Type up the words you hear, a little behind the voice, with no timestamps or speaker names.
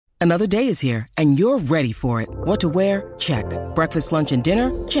Another day is here, and you're ready for it. What to wear? Check. Breakfast, lunch, and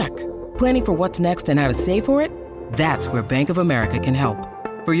dinner? Check. Planning for what's next and how to save for it? That's where Bank of America can help.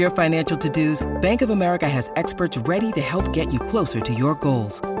 For your financial to-dos, Bank of America has experts ready to help get you closer to your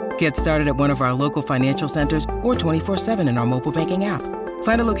goals. Get started at one of our local financial centers or 24/7 in our mobile banking app.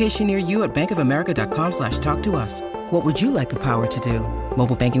 Find a location near you at bankofamerica.com/talktous. What would you like the power to do?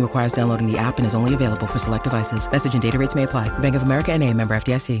 Mobile banking requires downloading the app and is only available for select devices. Message and data rates may apply. Bank of America N.A., member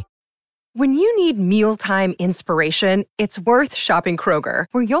FDIC. When you need mealtime inspiration, it's worth shopping Kroger,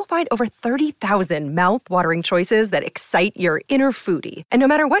 where you'll find over 30,000 mouth-watering choices that excite your inner foodie. And no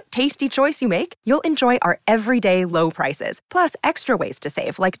matter what tasty choice you make, you'll enjoy our everyday low prices, plus extra ways to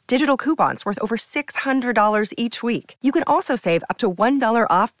save, like digital coupons worth over $600 each week. You can also save up to $1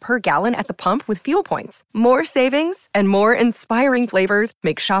 off per gallon at the pump with fuel points. More savings and more inspiring flavors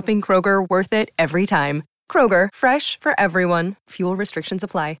make shopping Kroger worth it every time. Kroger, fresh for everyone. Fuel restrictions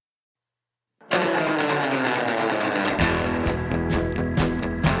apply.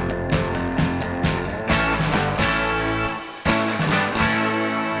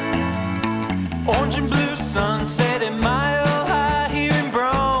 Orange and blue sunset and mile high here in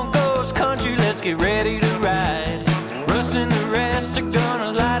Broncos country. Let's get ready to ride. Russ and the rest are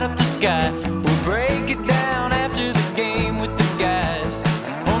gonna light up the sky. We'll break it down after the game with the guys.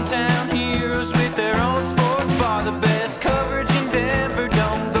 Hometown heroes with their own sports bar. The best coverage in Denver.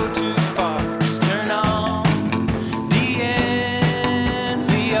 Don't go too far. Just turn on DNVR.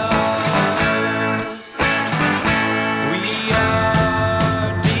 We are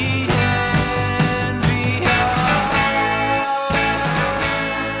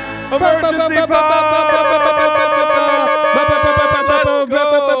Emergency There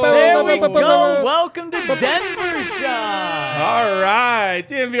we go. Welcome to Denver Shot. All right,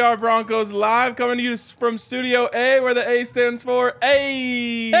 DNVR Broncos live coming to you from Studio A, where the A stands for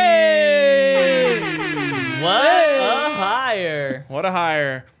A. Hey! What a hire. What a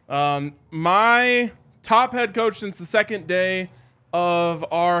hire. My top head coach since the second day of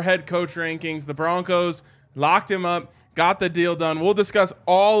our head coach rankings, the Broncos locked him up, got the deal done. We'll discuss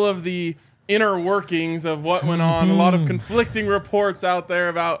all of the inner workings of what went on. A lot of conflicting reports out there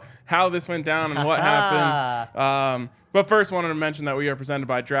about how this went down and what happened. But first, wanted to mention that we are presented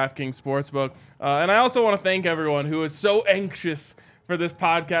by DraftKings Sportsbook. And I also want to thank everyone who is so anxious for this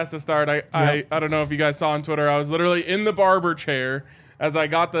podcast to start. I don't know if you guys saw on Twitter, I was literally in the barber chair as I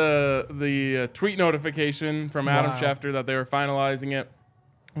got the tweet notification from Adam Schefter that they were finalizing it.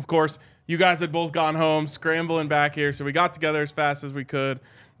 Of course, you guys had both gone home, scrambling back here, so we got together as fast as we could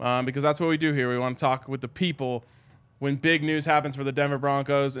because that's what we do here. We want to talk with the people when big news happens for the Denver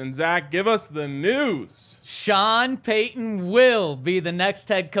Broncos. And Zach, give us the news. Sean Payton will be the next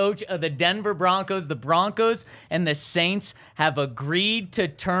head coach of the Denver Broncos. The Broncos and the Saints have agreed to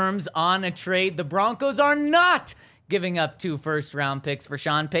terms on a trade. The Broncos are not giving up 2 first-round picks for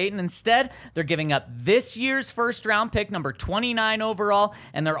Sean Payton. Instead, they're giving up this year's first-round pick, number 29 overall,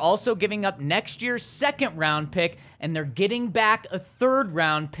 and they're also giving up next year's second-round pick, and they're getting back a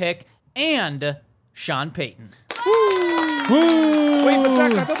third-round pick and Sean Payton. Wait, but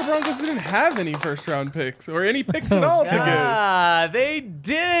Zach, I thought the Broncos didn't have any first-round picks or any picks at all to give. They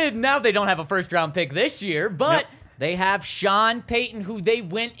did. Now they don't have a first-round pick this year, but they have Sean Payton, who they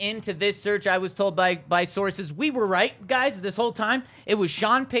went into this search. I was told by sources, we were right, guys, this whole time. It was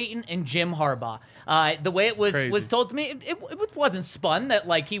Sean Payton and Jim Harbaugh. The way it was told to me, it wasn't spun that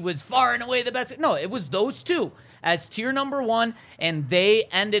like he was far and away the best. No, it was those two as tier number 1, and they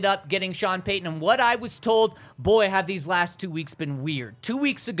ended up getting Sean Payton. And what I was told, boy, have these last 2 weeks been weird. 2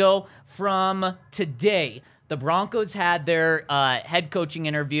 weeks ago from today, the Broncos had their head coaching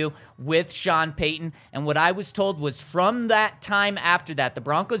interview with Sean Payton, and what I was told was from that time after that, the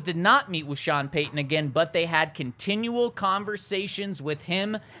Broncos did not meet with Sean Payton again, but they had continual conversations with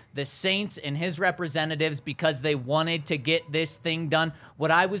him, the Saints, and his representatives because they wanted to get this thing done.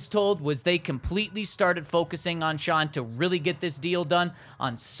 What I was told was they completely started focusing on Sean to really get this deal done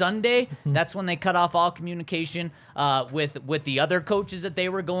on Sunday. That's when they cut off all communication with the other coaches that they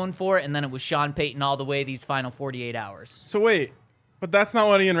were going for, and then it was Sean Payton all the way these final 48 hours. So wait, but that's not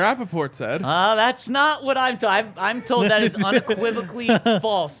what Ian Rappaport said. That's not what I'm told. I'm told that is unequivocally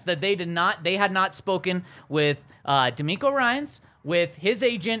false, that they had not spoken with D'Amico Ryans, with his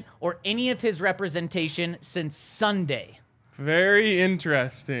agent, or any of his representation since Sunday. Very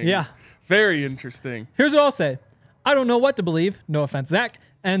interesting. Yeah. Very interesting. Here's what I'll say. I don't know what to believe. No offense, Zach.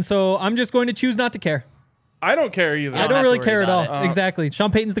 And so I'm just going to choose not to care. I don't care either. I don't really care at all. Exactly.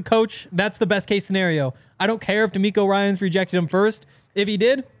 Sean Payton's the coach. That's the best case scenario. I don't care if D'Amico Ryans rejected him first. If he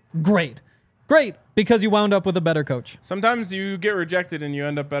did, great. Great. Because you wound up with a better coach. Sometimes you get rejected and you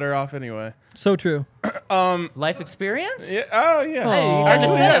end up better off anyway. So true. Life experience? Yeah. Oh, yeah. Hey, you Aw. couldn't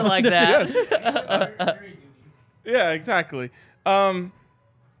have said Yes. it like that. Yeah, exactly.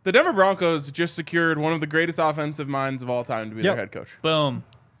 The Denver Broncos just secured one of the greatest offensive minds of all time to be their head coach. Boom.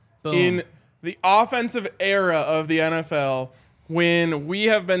 Boom. In the offensive era of the NFL, when we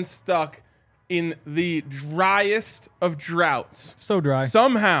have been stuck in the driest of droughts, So dry.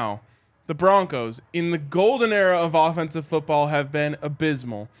 somehow the Broncos in the golden era of offensive football have been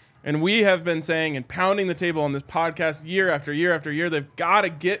abysmal. And we have been saying and pounding the table on this podcast year after year after year, they've got to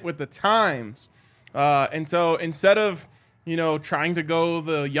get with the times. And so instead of, trying to go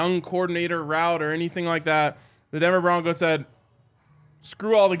the young coordinator route or anything like that, the Denver Broncos said,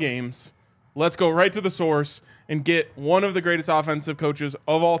 screw all the games. Let's go right to the source and get one of the greatest offensive coaches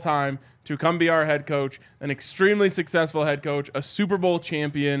of all time to come be our head coach, an extremely successful head coach, a Super Bowl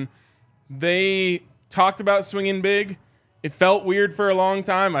champion. They talked about swinging big. It felt weird for a long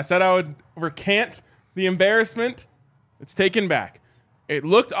time. I said I would recant the embarrassment. It's taken back. It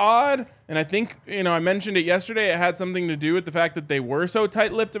looked odd, and I think, I mentioned it yesterday. It had something to do with the fact that they were so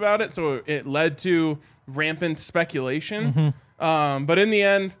tight-lipped about it, so it led to rampant speculation. But in the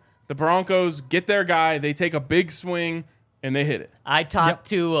end, the Broncos get their guy. They take a big swing, and they hit it. I talked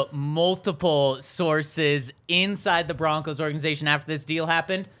to multiple sources inside the Broncos organization after this deal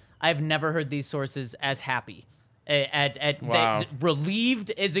happened. I've never heard these sources as happy. Wow.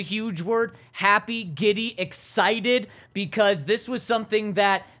 Relieved is a huge word. Happy, giddy, excited, because this was something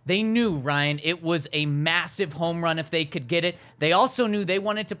that they knew, Ryan. It was a massive home run if they could get it. They also knew they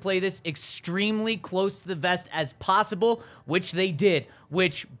wanted to play this extremely close to the vest as possible, which they did,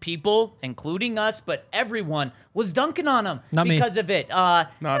 which people, including us, but everyone, was dunking on them because of it.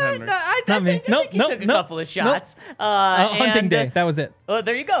 Not Henry. I Not me. think he took a couple of shots. Hunting day. That was it. Oh,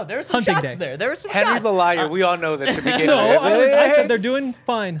 there you go. There were some Hunting shots day. there. There were some Henry's shots. a liar. We all know that to begin No, with. I said they're doing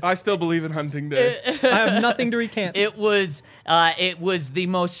fine. I still believe in hunting day. I have nothing to recant. It was the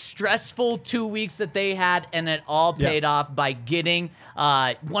most stressful 2 weeks that they had, and it all paid Yes. off by getting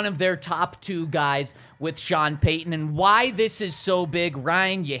one of their top two guys with Sean Payton. And why this is so big,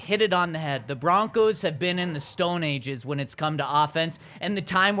 Ryan, you hit it on the head. The Broncos have been in the Stone Ages when it's come to offense, and the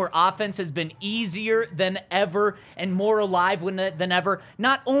time where offense has been easier than ever and more alive than ever.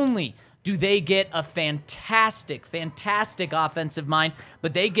 Not only do they get a fantastic offensive mind,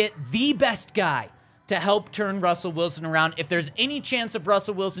 but they get the best guy to help turn Russell Wilson around. If there's any chance of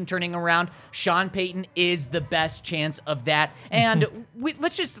Russell Wilson turning around, Sean Payton is the best chance of that. And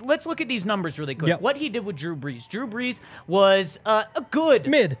let's look at these numbers really quick. Yep. What he did with Drew Brees. Drew Brees was a good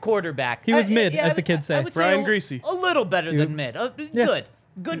Mid. quarterback. He was mid, as the kids say. I would Brian say Greasy. a little better than mid.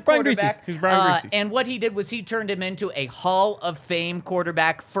 Good Brian Greasy. quarterback. He's Brian Greasy. And what he did was he turned him into a Hall of Fame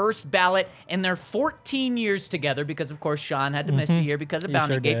quarterback, first ballot in their 14 years together, because, of course, Sean had to miss a year because of He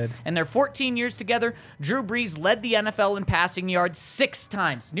Bounty sure Gate. did. And their 14 years together, Drew Brees led the NFL in passing yards 6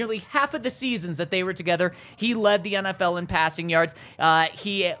 times. Nearly half of the seasons that they were together, he led the NFL in passing yards.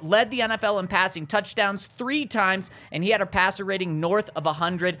 He led the NFL in passing touchdowns 3 times, and he had a passer rating north of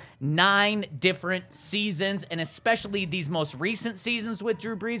 100 9 different seasons, and especially these most recent seasons with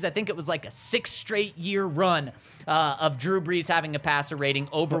Drew Brees. I think it was like a 6 straight year run of Drew Brees having a passer rating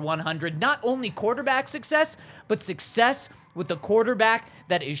over 100. Not only quarterback success, but success with a quarterback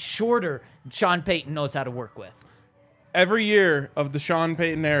that is shorter. Sean Payton knows how to work with. Every year of the Sean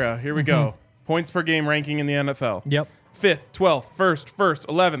Payton era, here we go. Points per game ranking in the NFL. Yep. 5th, 12th, 1st,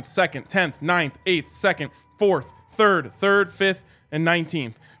 11th, 2nd, 10th, 9th, 8th, 2nd, 4th, 3rd, 5th, and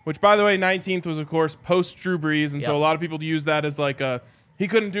 19th. Which, by the way, 19th was, of course, post Drew Brees, and so a lot of people use that as like he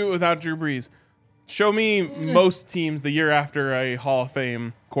couldn't do it without Drew Brees. Show me most teams the year after a Hall of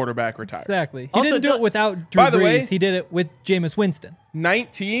Fame quarterback retires. Exactly. He Also, didn't do it without Drew By the Brees. way- He did it with Jameis Winston.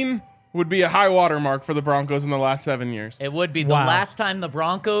 19 would be a high water mark for the Broncos in the last 7 years. It would be the Wow. last time the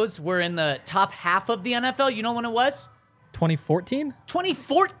Broncos were in the top half of the NFL. You know when it was? 2014?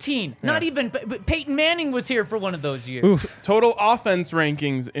 2014. Not even Peyton Manning was here for one of those years. Oof. Total offense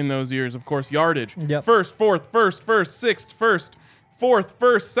rankings in those years, of course, yardage. Yep. 1st, 4th, 6th, 1st, 4th,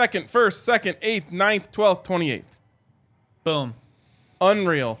 2nd, 8th, 9th, 12th, 28th. Boom.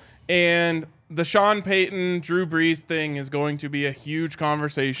 Unreal. And the Sean Payton, Drew Brees thing is going to be a huge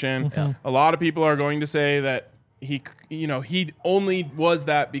conversation. A lot of people are going to say that he only was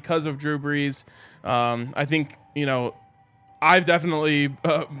that because of Drew Brees. I think, I've definitely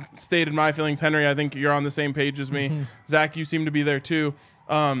stated my feelings. Henry, I think you're on the same page as me. Zach, you seem to be there too.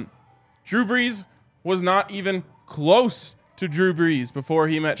 Drew Brees was not even close to Drew Brees before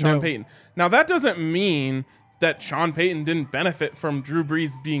he met Sean No. Payton. Now, that doesn't mean that Sean Payton didn't benefit from Drew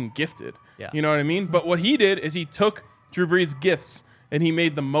Brees being gifted. Yeah. You know what I mean? But what he did is he took Drew Brees' gifts and he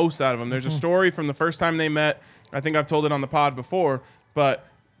made the most out of them. There's a story from the first time they met. I think I've told it on the pod before, but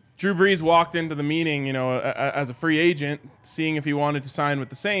Drew Brees walked into the meeting, as a free agent, seeing if he wanted to sign with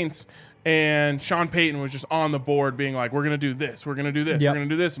the Saints. And Sean Payton was just on the board being like, we're going to do this. We're going to do this. Yep. We're going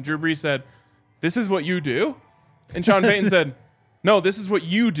to do this. And Drew Brees said, this is what you do? And Sean Payton said, no, this is what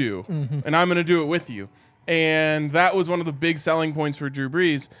you do. And I'm going to do it with you. And that was one of the big selling points for Drew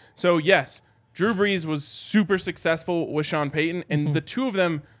Brees. So, yes, Drew Brees was super successful with Sean Payton. And the two of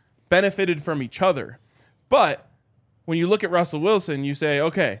them benefited from each other. But when you look at Russell Wilson, you say,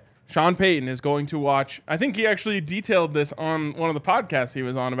 okay, Sean Payton is going to watch. I think he actually detailed this on one of the podcasts he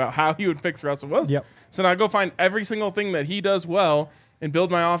was on about how he would fix Russell Wilson. Yep. So now I go find every single thing that he does well and build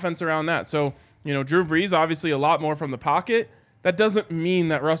my offense around that. So, Drew Brees, obviously a lot more from the pocket. That doesn't mean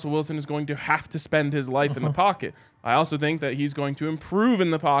that Russell Wilson is going to have to spend his life in the pocket. I also think that he's going to improve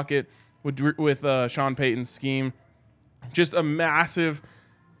in the pocket with Sean Payton's scheme. Just a massive.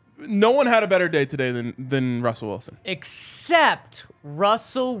 No one had a better day today than Russell Wilson. Except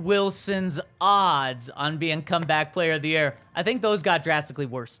Russell Wilson's odds on being comeback player of the year. I think those got drastically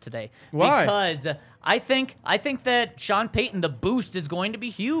worse today. Why? Because I think that Sean Payton, the boost is going to be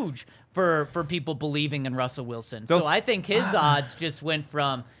huge for people believing in Russell Wilson. So I think his odds just went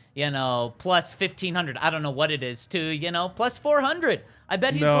from, plus 1,500. I don't know what it is to, plus 400. I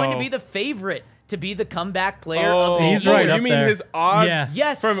bet he's going to be the favorite to be the comeback player of the he's year. right You up mean there. his odds? Yeah.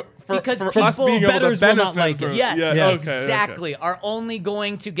 Yes, because for people, us being able to bettors will not benefit like from it. Yes, Yeah, Yes. okay, exactly. okay. Are only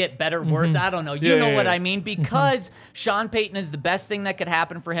going to get better, worse. I don't know. You know what I mean? Because Sean Payton is the best thing that could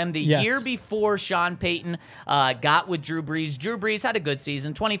happen for him. The Yes. year before Sean Payton got with Drew Brees had a good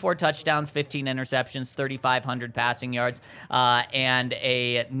season. 24 touchdowns, 15 interceptions, 3,500 passing yards, and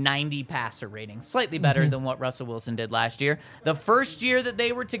a 90 passer rating. Slightly better than what Russell Wilson did last year. The first year that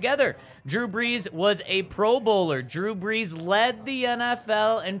they were together, Drew Brees was a Pro Bowler. Drew Brees led the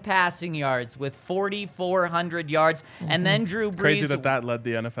NFL in passing yards with 4,400 yards. And then Drew Brees... Crazy that led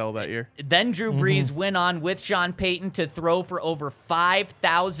the NFL that year. Then Drew Brees went on with Sean Payton to throw for over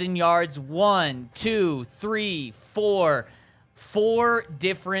 5,000 yards. 1, 2, 3, 4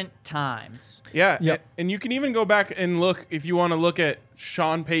 different times. Yeah, Yep. and you can even go back and look, if you want to look at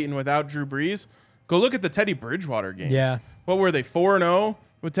Sean Payton without Drew Brees, go look at the Teddy Bridgewater games. Yeah. What were they, 4-0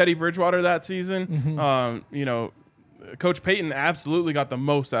 with Teddy Bridgewater that season? Coach Payton absolutely got the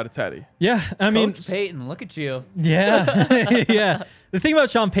most out of Teddy. Yeah, I mean, Coach Payton, look at you. yeah, yeah. The thing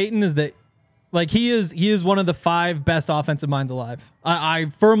about Sean Payton is that, he is one of the 5 best offensive minds alive. I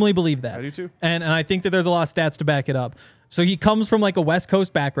firmly believe that. I do too. And I think that there's a lot of stats to back it up. So he comes from a West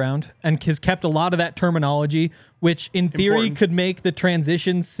Coast background and has kept a lot of that terminology, which in theory Important. could make the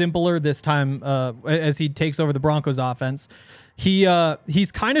transition simpler this time as he takes over the Broncos offense.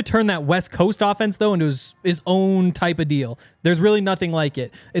 He's kind of turned that West Coast offense, though, into his own type of deal. There's really nothing like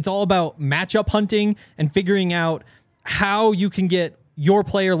it. It's all about matchup hunting and figuring out how you can get your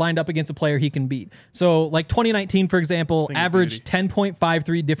player lined up against a player he can beat. So, 2019, for example, averaged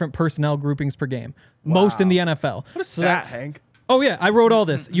 10.53 different personnel groupings per game. Most in the NFL. What a stat, Hank. Oh, yeah, I wrote all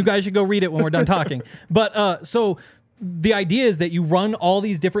this. You guys should go read it when we're done talking. But so the idea is that you run all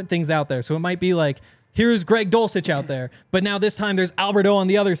these different things out there. So it might be here's Greg Dulcich out there, but now this time there's Alberto on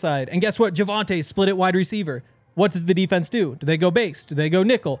the other side. And guess what? Javonte split at wide receiver. What does the defense do? Do they go base? Do they go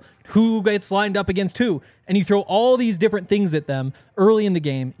nickel? Who gets lined up against who? And you throw all these different things at them early in the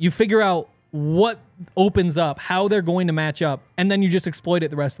game. You figure out what opens up, how they're going to match up, and then you just exploit it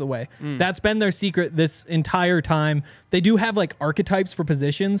the rest of the way. That's been their secret this entire time. They do have archetypes for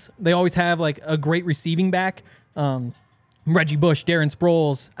positions. They always have a great receiving back. Reggie Bush, Darren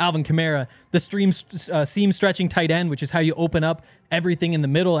Sproles, Alvin Kamara, the seam stretching tight end, which is how you open up everything in the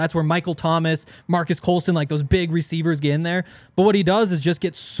middle. That's where Michael Thomas, Marcus Colston, those big receivers get in there. But what he does is just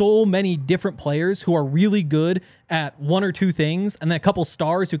get so many different players who are really good at one or two things, and then a couple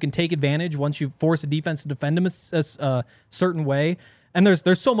stars who can take advantage once you force a defense to defend him a certain way. And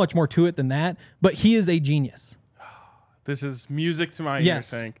there's so much more to it than that. But he is a genius. This is music to my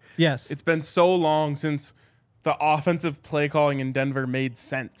ears, Hank. Yes. It's been so long since the offensive play calling in Denver made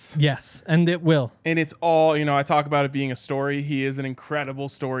sense. Yes, and it will. And it's all, I talk about it being a story. He is an incredible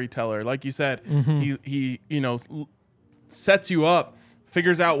storyteller. Like you said, he sets you up,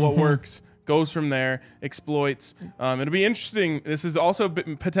 figures out what works, goes from there, exploits. It'll be interesting. This is also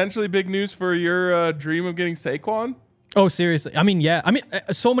potentially big news for your dream of getting Saquon. Oh, seriously.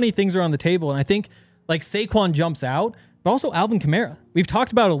 So many things are on the table, and I think Saquon jumps out, but also Alvin Kamara. We've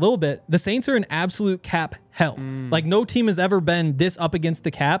talked about it a little bit. The Saints are in absolute cap hell. No team has ever been this up against the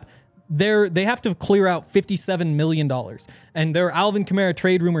cap they have to clear out $57 million. And there were Alvin Kamara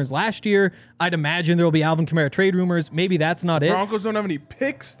trade rumors last year. I'd imagine there will be Alvin Kamara trade rumors. Maybe that's not it. Broncos don't have any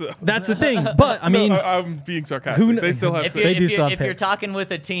picks, though. That's the thing. But, I mean... No, I'm being sarcastic. They still have picks. If you're talking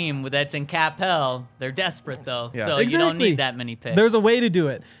with a team that's in cap hell, they're desperate, though. Yeah. So Exactly. you don't need that many picks. There's a way to do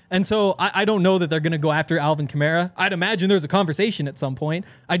it. And so I don't know that they're going to go after Alvin Kamara. I'd imagine there's a conversation at some point.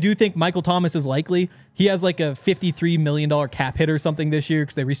 I do think Michael Thomas is likely. He has like a $53 million cap hit or something this year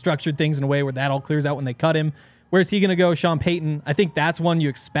because they restructured things in a way where that all clears out when they cut him. Where's he going to go? Sean Payton. I think that's one you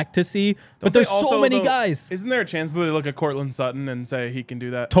expect to see. But there's so many guys. Isn't there a chance that they look at Cortland Sutton and say he can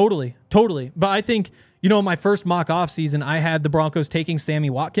do that? Totally. But I think, my first mock off season, I had the Broncos taking Sammy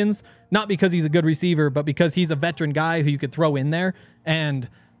Watkins, not because he's a good receiver, but because he's a veteran guy who you could throw in there. And,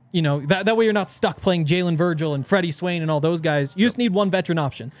 that way you're not stuck playing Jalen Virgil and Freddie Swain and all those guys. You just need one veteran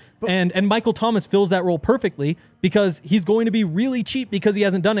option. And Michael Thomas fills that role perfectly because he's going to be really cheap because he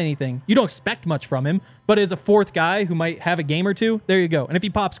hasn't done anything. You don't expect much from him, but as a fourth guy who might have a game or two, there you go. And if he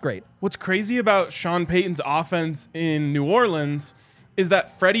pops, great. What's crazy about Sean Payton's offense in New Orleans is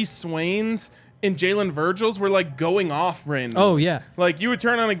that Freddie Swain's and Jalen Virgil's were like going off randomly. Oh, yeah. Like you would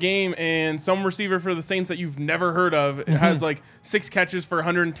turn on a game and some receiver for the Saints that you've never heard of it has like 6 catches for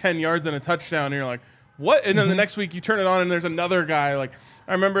 110 yards and a touchdown. And you're like, what? And then the next week you turn it on and there's another guy. Like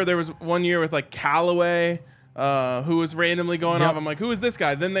I remember there was one year with like Callaway who was randomly going off. I'm like, who is this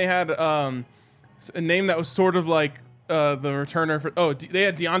guy? Then they had a name that was sort of like the returner for, they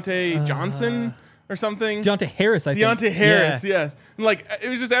had Deontay Johnson or something. Deontay Harris, I think. Deontay Harris, yes. And like it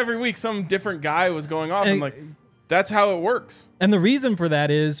was just every week some different guy was going off, and like that's how it works. And the reason for that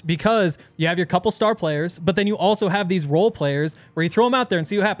is because you have your couple star players, but then you also have these role players where you throw them out there and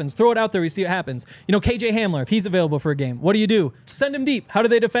see what happens. Throw it out there, you see what happens. KJ Hamler, if he's available for a game, what do? Send him deep. How do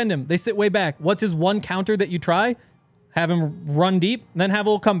they defend him? They sit way back. What's his one counter that you try? Have him run deep, then have a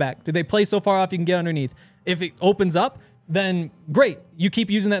little comeback. Do they play so far off you can get underneath? If it opens up, then great. You keep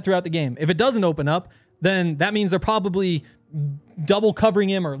using that throughout the game. If it doesn't open up, then that means they're probably double covering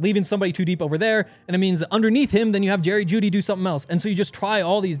him or leaving somebody too deep over there. And it means that underneath him, then you have Jerry Jeudy do something else. And so you just try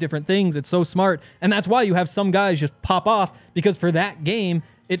all these different things. It's so smart. And that's why you have some guys just pop off, because for that game,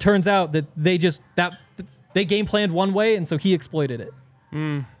 it turns out that they game planned one way. And so he exploited it.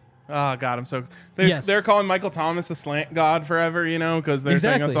 Oh, God, I'm so... They're calling Michael Thomas the slant god forever, because they're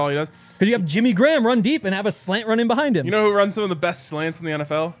saying that's all he does. Because you have Jimmy Graham run deep and have a slant running behind him. You know who runs some of the best slants in the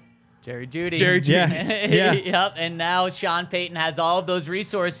NFL? Jerry Jeudy. Yeah. Yep. And now Sean Payton has all of those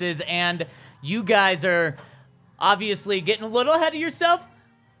resources, and you guys are obviously getting a little ahead of yourself.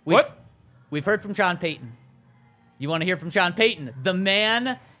 We've heard from Sean Payton. You want to hear from Sean Payton, the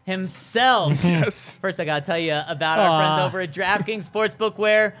man himself. Yes. First, I got to tell you about our friends over at DraftKings Sportsbook,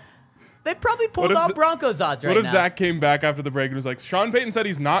 where they probably pulled all Broncos odds right now. What if Zach came back after the break and was like, Sean Payton said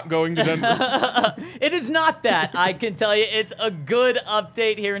he's not going to Denver? It is not that, I can tell you. It's a good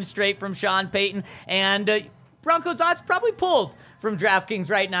update here and straight from Sean Payton. And Broncos odds probably pulled from DraftKings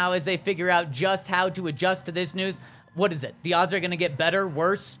right now as they figure out just how to adjust to this news. What is it? The odds are going to get better,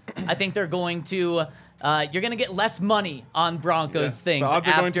 worse? I think they're going to... you're going to get less money on Broncos things the odds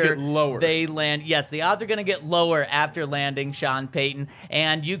are going to get lower. They land. Yes, the odds are going to get lower after landing Sean Payton.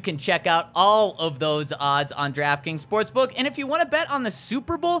 And you can check out all of those odds on DraftKings Sportsbook. And if you want to bet on the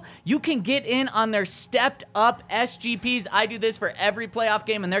Super Bowl, you can get in on their stepped up SGPs. I do this for every playoff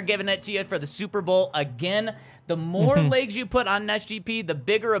game, and they're giving it to you for the Super Bowl again. The more legs you put on an SGP, the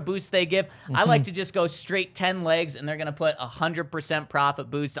bigger a boost they give. I like to just go straight 10 legs, and they're going to put 100%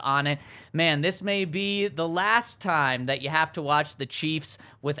 profit boost on it. Man, this may be the last time that you have to watch the Chiefs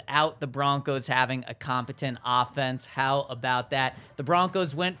without the Broncos having a competent offense. How about that? The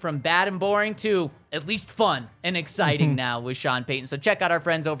Broncos went from bad and boring to at least fun and exciting now with Sean Payton. So check out our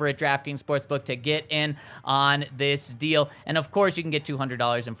friends over at DraftKings Sportsbook to get in on this deal. And of course, you can get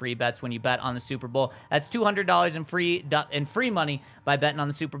 $200 in free bets when you bet on the Super Bowl. That's $200 in free money by betting on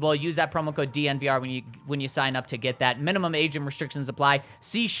the Super Bowl. Use that promo code DNVR when you sign up to get that. Minimum age and restrictions apply.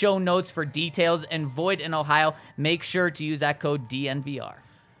 See show notes for details. And void in Ohio. Make sure to use that code DNVR.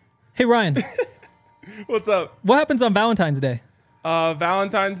 Hey, Ryan. What's up? What happens on Valentine's Day?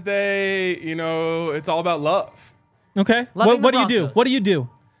 Valentine's Day, it's all about love. Okay. What do you do? What do you do?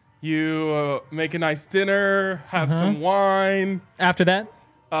 You make a nice dinner, have some wine. After that?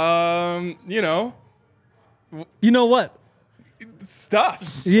 You know what?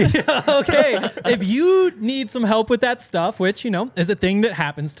 Stuff. Yeah, okay. If you need some help with that stuff, which, is a thing that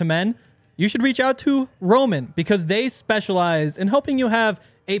happens to men, you should reach out to Roman, because they specialize in helping you have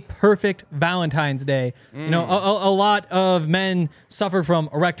a perfect Valentine's Day. A lot of men suffer from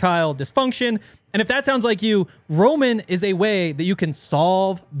erectile dysfunction. And if that sounds like you, Roman is a way that you can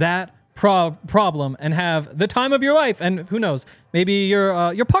solve that problem and have the time of your life. And who knows, maybe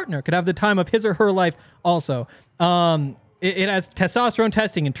your partner could have the time of his or her life also. It has testosterone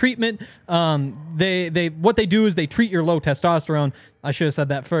testing and treatment. What they do is they treat your low testosterone. I should have said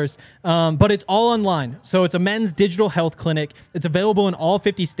that first. But it's all online. So it's a men's digital health clinic. It's available in all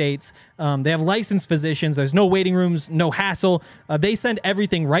 50 states. They have licensed physicians. There's no waiting rooms, no hassle. They send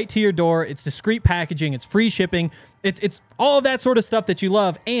everything right to your door. It's discreet packaging. It's free shipping. It's all of that sort of stuff that you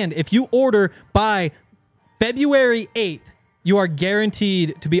love. And if you order by February 8th, you are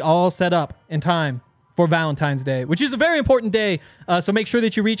guaranteed to be all set up in time for Valentine's Day, which is a very important day. So make sure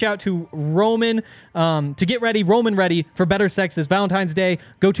that you reach out to Roman to get ready, Roman ready for better sex this Valentine's Day.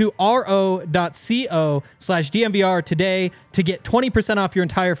 Go to ro.co/DNVR today to get 20% off your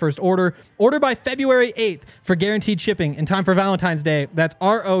entire first order. Order by February 8th for guaranteed shipping in time for Valentine's Day. That's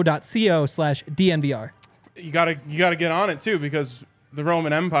ro.co/DNVR. You gotta get on it too, because the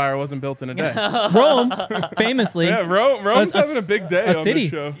Roman Empire wasn't built in a day. Rome, famously. Yeah, Rome's having a big day on city.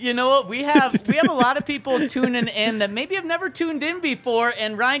 this show. You know what? We have a lot of people tuning in that maybe have never tuned in before,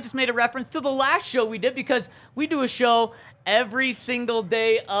 and Ryan just made a reference to the last show we did, because we do a show every single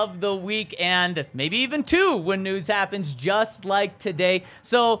day of the week, and maybe even two when news happens, just like today.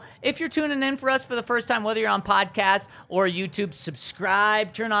 So if you're tuning in for us for the first time, whether you're on podcast or YouTube,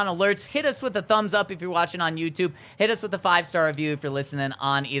 subscribe, turn on alerts, hit us with a thumbs up if you're watching on YouTube, hit us with a 5-star review if you're listening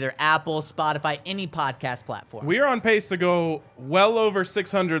on either Apple, Spotify, any podcast platform. We are on pace to go well over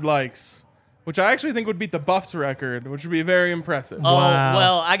 600 likes, which I actually think would beat the Buffs record, which would be very impressive. Oh, Wow.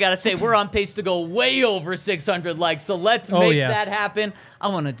 well, I got to say, we're on pace to go way over 600 likes, so let's make that happen. I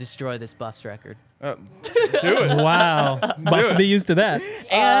want to destroy this Buffs record. Do it. Wow. Buffs will be used to that.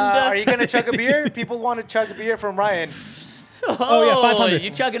 And Are you going to chug a beer? People want to chug a beer from Ryan. Oh, yeah, 500.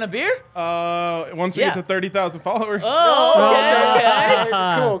 You chugging a beer? Once we get to 30,000 followers. Oh,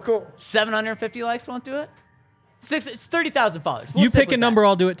 okay. Cool. 750 likes won't do it? It's 30,000 followers. You pick a number,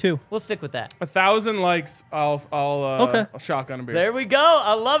 I'll do it too. We'll stick with that. 1,000 likes, I'll shotgun a beer. There we go.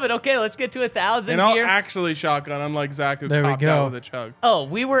 I love it. Okay, let's get to 1,000 And I'll here. actually shotgun, unlike Zach, who There we copped go. out with a chug. Oh,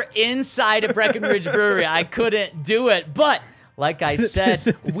 we were inside of Breckenridge Brewery. I couldn't do it. But like I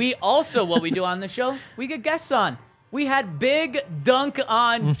said, we also, what we do on the show, we get guests on. We had Big Dunk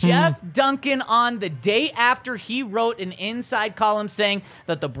on, Jeff Duncan on the day after he wrote an inside column saying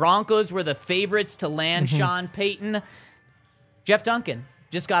that the Broncos were the favorites to land Sean Payton. Jeff Duncan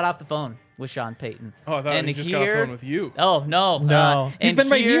just got off the phone with Sean Payton. Oh, I thought he just got off the phone with you. Oh, no. No. He's and been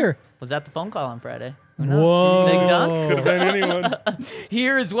right here. Was that the phone call on Friday? Who knows? Whoa. Big Dunk? Could have been anyone.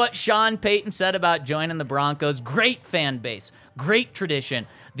 Here is what Sean Payton said about joining the Broncos. Great fan base, great tradition.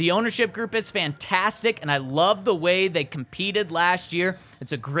 The ownership group is fantastic, and I love the way they competed last year.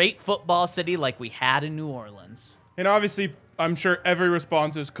 It's a great football city like we had in New Orleans. And obviously, I'm sure every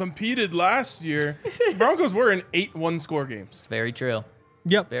response is competed last year. The Broncos were in 8 one-score games. It's very true.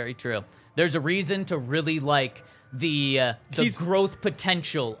 Yep. Very true. There's a reason to really like the growth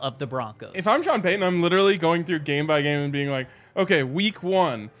potential of the Broncos. If I'm Sean Payton, I'm literally going through game by game and being like, okay, week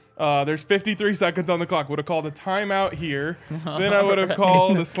 1. There's 53 seconds on the clock. Would have called a timeout here. Then I would have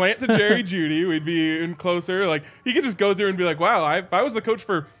called the slant to Jerry Jeudy. We'd be in closer. Like, he could just go through and be like, wow, if I was the coach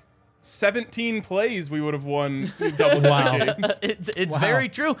for 17 plays, we would have won double-digit games. It's very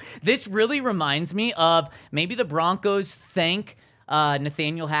true. This really reminds me of maybe the Broncos thank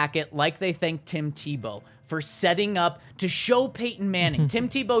Nathaniel Hackett like they thank Tim Tebow for setting up to show Peyton Manning. Tim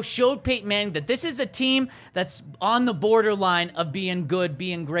Tebow showed Peyton Manning that this is a team that's on the borderline of being good,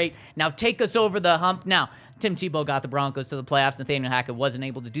 being great. Now take us over the hump. Now, Tim Tebow got the Broncos to the playoffs. Nathaniel Hackett wasn't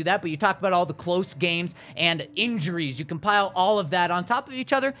able to do that, but you talk about all the close games and injuries. You compile all of that on top of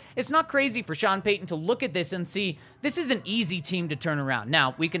each other. It's not crazy for Sean Payton to look at this and see this is an easy team to turn around.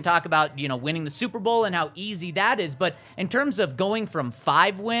 Now, we can talk about, winning the Super Bowl and how easy that is, but in terms of going from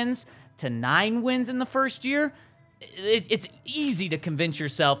 5 wins to 9 wins in the first year, it's easy to convince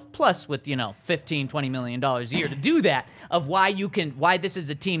yourself, plus with, $15-20 million a year to do that, of why this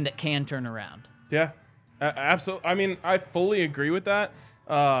is a team that can turn around. Yeah, absolutely. I mean, I fully agree with that.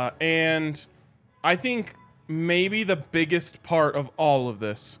 And I think maybe the biggest part of all of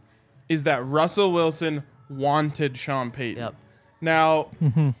this is that Russell Wilson wanted Sean Payton. Yep. Now,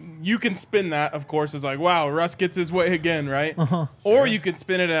 you can spin that, of course, as like, wow, Russ gets his way again, right? Or you could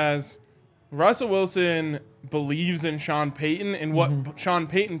spin it as Russell Wilson believes in Sean Payton and what Sean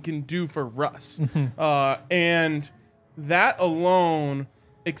Payton can do for Russ. And that alone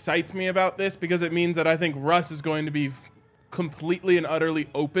excites me about this because it means that I think Russ is going to be completely and utterly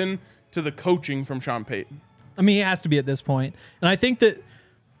open to the coaching from Sean Payton. I mean, he has to be at this point. And I think that,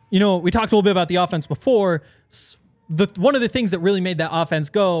 we talked a little bit about the offense before. one of the things that really made that offense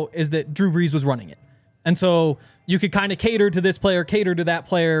go is that Drew Brees was running it. And so you could kind of cater to this player, cater to that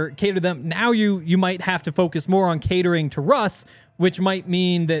player, cater to them. Now you might have to focus more on catering to Russ, which might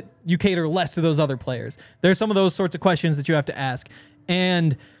mean that you cater less to those other players. There's some of those sorts of questions that you have to ask.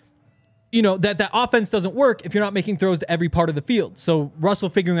 And that offense doesn't work if you're not making throws to every part of the field. So Russell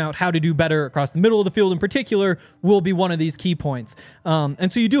figuring out how to do better across the middle of the field in particular will be one of these key points.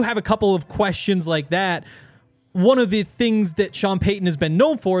 And so you do have a couple of questions like that. One of the things that Sean Payton has been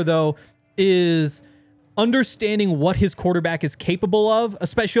known for, though, is understanding what his quarterback is capable of,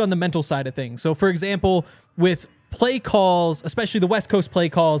 especially on the mental side of things. So, for example, with play calls, especially the West Coast play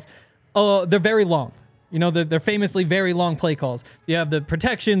calls, they're very long. They're famously very long play calls. You have the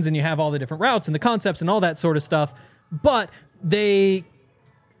protections and you have all the different routes and the concepts and all that sort of stuff. But a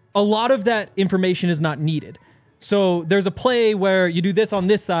lot of that information is not needed. So there's a play where you do this on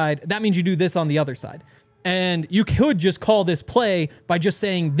this side. That means you do this on the other side. And you could just call this play by just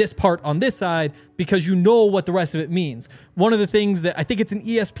saying this part on this side because you know what the rest of it means. One of the things that I think it's an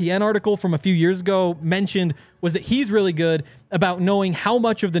ESPN article from a few years ago mentioned was that he's really good about knowing how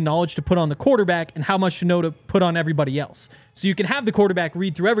much of the knowledge to put on the quarterback and how much to know to put on everybody else. So you can have the quarterback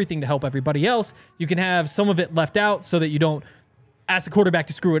read through everything to help everybody else. You can have some of it left out so that you don't ask the quarterback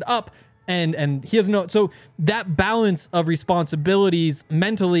to screw it up. And he doesn't know. So that balance of responsibilities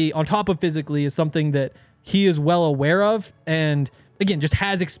mentally on top of physically is something that he is well aware of, and again, just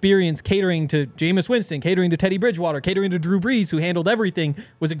has experience catering to Jameis Winston, catering to Teddy Bridgewater, catering to Drew Brees, who handled everything,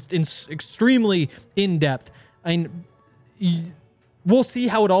 was extremely in-depth. We'll see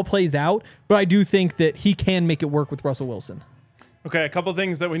how it all plays out, but I do think that he can make it work with Russell Wilson. Okay, a couple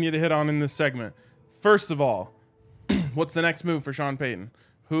things that we need to hit on in this segment. First of all, what's the next move for Sean Payton?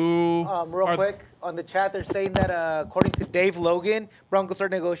 Real quick, on the chat, they're saying that according to Dave Logan, Broncos are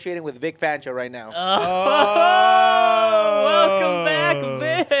negotiating with Vic Fangio right now. Welcome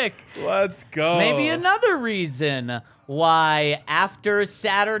back, Vic. Let's go. Maybe another reason why after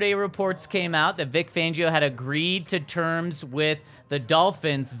Saturday reports came out that Vic Fangio had agreed to terms with the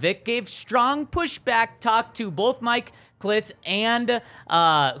Dolphins, Vic gave strong pushback, talked to both Mike Klis and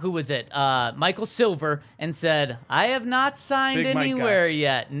Michael Silver, and said, I have not signed Big Mike anywhere guy.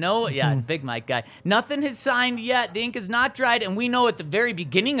 yet. No, Big Mike guy. Nothing has signed yet. The ink is not dried. And we know at the very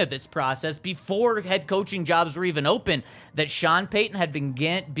beginning of this process, before head coaching jobs were even open, that Sean Payton had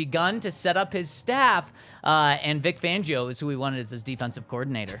begun to set up his staff, and Vic Fangio is who he wanted as his defensive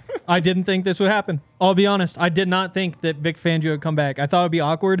coordinator. I didn't think this would happen. I'll be honest. I did not think that Vic Fangio would come back. I thought it would be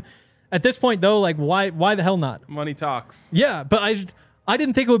awkward. At this point, though, like, why the hell not? Money talks. Yeah, but I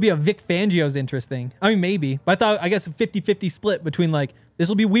didn't think it would be a Vic Fangio's interest thing. I mean, maybe. But I guess a 50-50 split between, like, this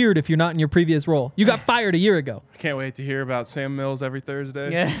will be weird if you're not in your previous role. You got fired a year ago. I can't wait to hear about Sam Mills every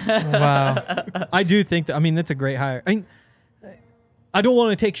Thursday. Yeah. Wow. I do think that, that's a great hire. I don't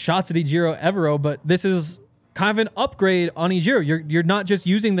want to take shots at Ejiro Evero, but this is kind of an upgrade on Ejiro. You're not just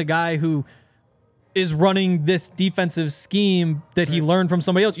using the guy who is running this defensive scheme that he learned from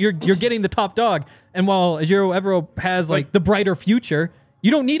somebody else. You're getting the top dog. And while Ejiro Evero has like the brighter future, you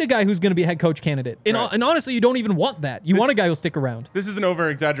don't need a guy who's going to be a head coach candidate. And, and honestly, you don't even want that. You want a guy who'll stick around. This is an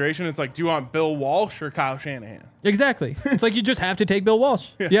over-exaggeration. It's like, do you want Bill Walsh or Kyle Shanahan? Exactly. It's like you just have to take Bill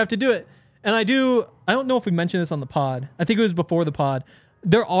Walsh. Yeah. You have to do it. And I don't know if we mentioned this on the pod. I think it was before the pod.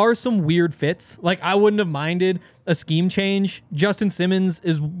 There are some weird fits. Like, I wouldn't have minded a scheme change. Justin Simmons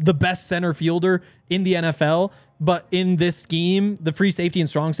is the best center fielder in the NFL, but in this scheme, the free safety and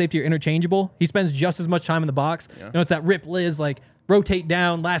strong safety are interchangeable. He spends just as much time in the box. Yeah. It's that rip Liz, like, rotate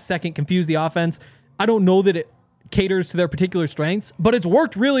down, last second, confuse the offense. I don't know that it caters to their particular strengths, but it's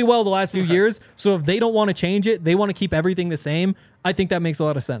worked really well the last few years. So if they don't want to change it, they want to keep everything the same. I think that makes a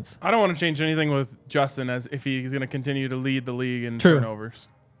lot of sense. I don't want to change anything with Justin as if he's going to continue to lead the league in turnovers.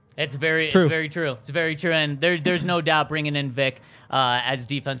 It's very true. It's very true. And there's no doubt bringing in Vic as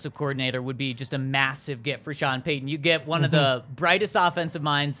defensive coordinator would be just a massive get for Sean Payton. You get one of the brightest offensive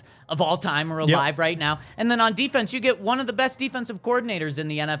minds of all time or alive right now. And then on defense, you get one of the best defensive coordinators in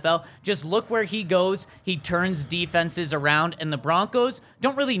the NFL. Just look where he goes. He turns defenses around. And the Broncos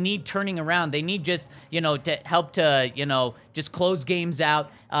don't really need turning around. They need just, to help to, just close games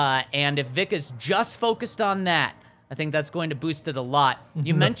out. And if Vic is just focused on that, I think that's going to boost it a lot.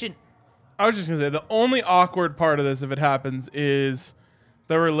 You mentioned... I was just going to say, the only awkward part of this, if it happens, is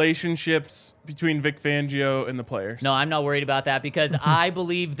the relationships between Vic Fangio and the players. No, I'm not worried about that because I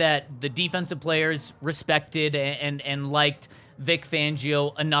believe that the defensive players respected and liked Vic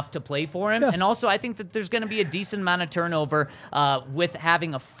Fangio enough to play for him. Yeah. And also, I think that there's going to be a decent amount of turnover with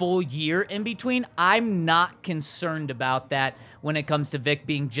having a full year in between. I'm not concerned about that when it comes to Vic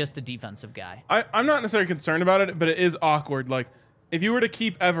being just a defensive guy. I'm not necessarily concerned about it, but it is awkward. Like, if you were to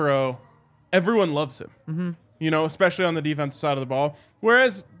keep Evero, everyone loves him. Mm-hmm. You know, especially on the defensive side of the ball.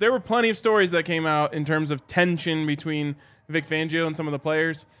 Whereas there were plenty of stories that came out in terms of tension between Vic Fangio and some of the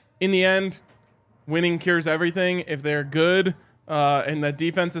players. In the end, winning cures everything. If they're good and the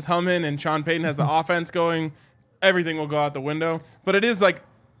defense is humming and Sean Payton has the offense going, everything will go out the window. But it is like,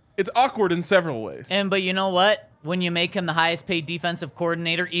 it's awkward in several ways. But you know what? When you make him the highest paid defensive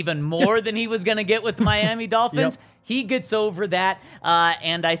coordinator, even more than he was going to get with the Miami Dolphins, he gets over that.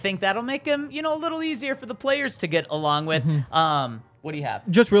 And I think that'll make him, a little easier for the players to get along with. What do you have?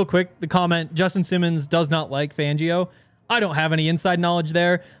 Just real quick, the comment, Justin Simmons does not like Fangio. I don't have any inside knowledge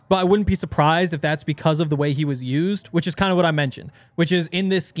there, but I wouldn't be surprised if that's because of the way he was used, which is kind of what I mentioned, which is in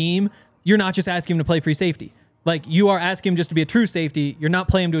this scheme, you're not just asking him to play free safety. Like, you are asking him just to be a true safety. You're not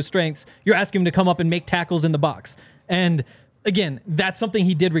playing him to his strengths. You're asking him to come up and make tackles in the box. And again, that's something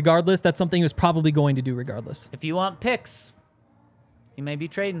he did regardless. That's something he was probably going to do regardless. If you want picks, you may be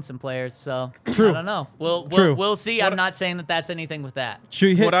trading some players. So True. I don't know. We'll see. I'm not saying that that's anything with that.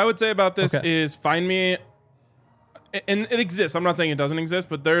 What I would say about this is find me, and it exists. I'm not saying it doesn't exist,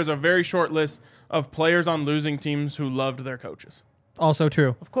 but there's a very short list of players on losing teams who loved their coaches. Also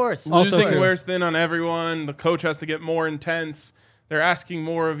true. Of course. Losing wears thin on everyone. The coach has to get more intense. They're asking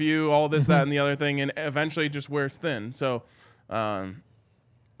more of you, all this, that, and the other thing, and eventually it just wears thin. So,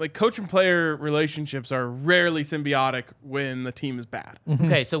 like, coach and player relationships are rarely symbiotic when the team is bad.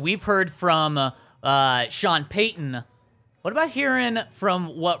 Okay, so we've heard from Sean Payton. What about hearing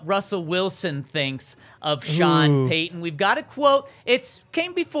from what Russell Wilson thinks of Sean Payton? We've got a quote. It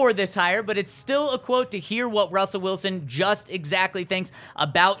came before this hire, but it's still a quote to hear what Russell Wilson just exactly thinks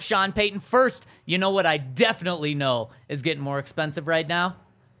about Sean Payton. First, you know what I definitely know is getting more expensive right now?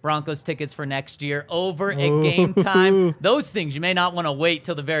 Broncos tickets for next year over at Game Time. Those things, you may not want to wait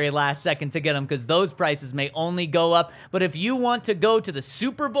till the very last second to get them because those prices may only go up. But if you want to go to the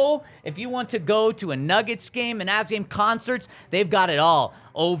Super Bowl, if you want to go to a Nuggets game, an Avs game, concerts, they've got it all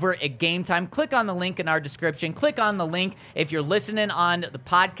over at Game Time. Click on the link in our description. Click on the link. If you're listening on the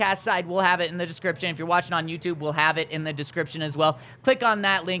podcast side, we'll have it in the description. If you're watching on YouTube, we'll have it in the description as well. Click on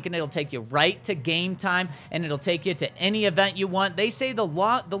that link and it'll take you right to Game Time and it'll take you to any event you want. They say the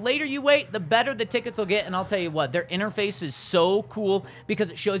later you wait, the better the tickets will get. And I'll tell you what, their interface is so cool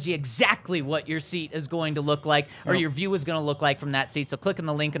because it shows you exactly what your seat is going to look like or your view is going to look like from that seat. So click on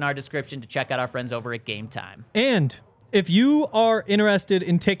the link in our description to check out our friends over at Game Time. And if you are interested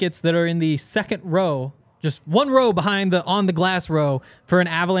in tickets that are in the second row, just one row behind the on the glass row for an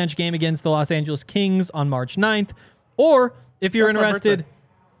Avalanche game against the Los Angeles Kings on March 9th, or if you're interested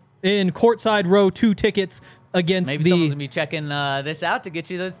in courtside row 2 tickets against maybe someone's gonna be checking this out to get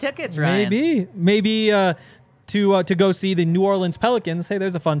you those tickets, Ryan. Maybe to go see the New Orleans Pelicans. Hey,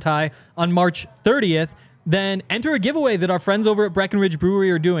 there's a fun tie on March 30th. Then enter a giveaway that our friends over at Breckenridge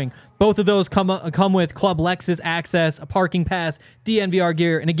Brewery are doing. Both of those come with Club Lexus access, a parking pass, DNVR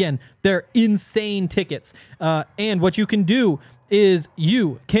gear, and again, they're insane tickets. And what you can do is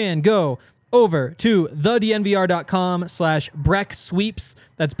you can go over to thednvr.com/BreckSweeps.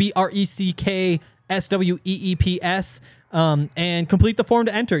 That's BRECKSWEEPS. And complete the form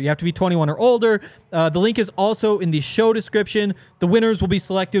to enter. You have to be 21 or older. The link is also in the show description. The winners will be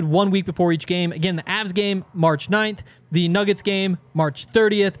selected 1 week before each game. Again, the Avs game, March 9th. The Nuggets game, March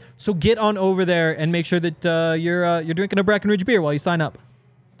 30th. So get on over there and make sure that you're drinking a Breckenridge beer while you sign up.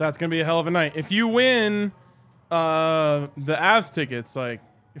 That's going to be a hell of a night. If you win the Avs tickets, like,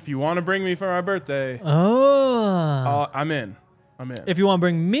 if you want to bring me for my birthday, I'm in. If you want to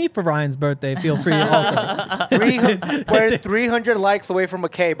bring me for Ryan's birthday, feel free also. We're 300 likes away from a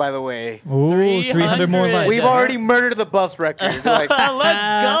K, by the way. Ooh, 300 more likes. We've already murdered the Buffs record. Like,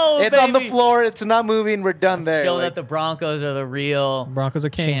 Let's go, it's baby. on the floor. It's not moving. We're done there. Show that the Broncos are the real Broncos are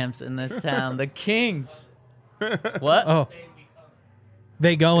champs in this town. The Kings. What? Oh.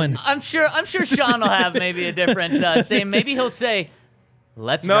 They going. I'm sure Sean will have maybe a different same. Maybe he'll say,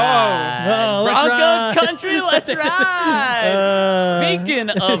 let's ride. No, let's Broncos ride. country, let's ride. Speaking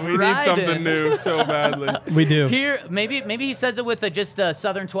of we riding. need something new so badly. We do. Here, maybe he says it with just a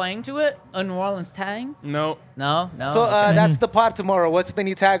southern twang to it, a New Orleans tang. No. No. So that's the pod tomorrow. What's the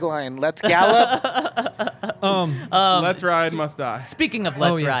new tagline? Let's gallop. Let's ride, must die. Speaking of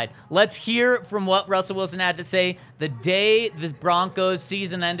let's yeah. ride, let's hear from what Russell Wilson had to say the day the Broncos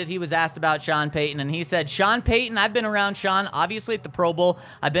season ended. He was asked about Sean Payton, and he said, Sean Payton, I've been around Sean, obviously at the Pro Bowl.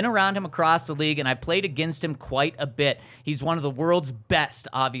 I've been around him across the league, and I played against him quite a bit. He's one of the world's best,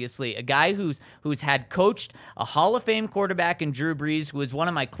 obviously. A guy who's had coached a Hall of Fame quarterback in Drew Brees, who is one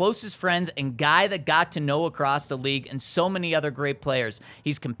of my closest friends and guy that got to know across the league, and so many other great players.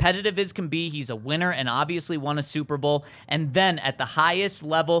 He's competitive as can be. He's a winner and obviously won a Super Bowl. And then at the highest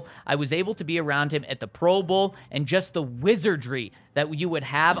level, I was able to be around him at the Pro Bowl, and just the wizardry that you would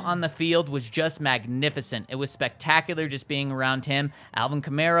have on the field was just magnificent. It was spectacular just being around him. Alvin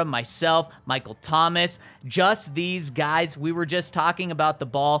Kamara, myself, Michael Thomas, just these guys. We were just talking about the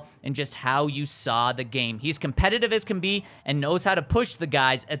ball and just how you saw the game. He's competitive as can be and knows how to push the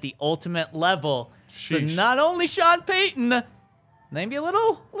guys at the ultimate level. Sheesh. So not only Sean Payton, maybe a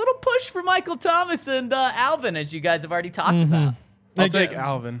little push for Michael Thomas and Alvin, as you guys have already talked about. I'll take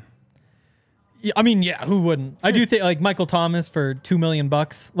Alvin. Yeah, I mean, yeah, who wouldn't? I do think like Michael Thomas for $2 million.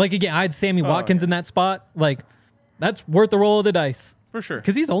 Like again, I had Sammy Watkins in that spot. Like, that's worth the roll of the dice For sure.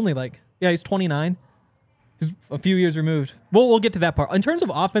 because he's only he's 29. He's a few years removed. We'll get to that part. In terms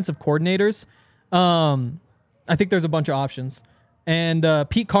of offensive coordinators, I think there's a bunch of options. And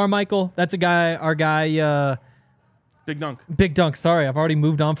Pete Carmichael, that's our guy. Big Dunk. Big Dunk. Sorry, I've already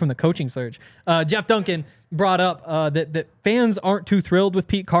moved on from the coaching surge. Jeff Duncan brought up that fans aren't too thrilled with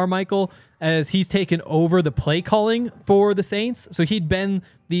Pete Carmichael as he's taken over the play calling for the Saints. So he'd been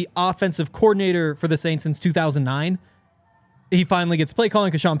the offensive coordinator for the Saints since 2009. He finally gets play calling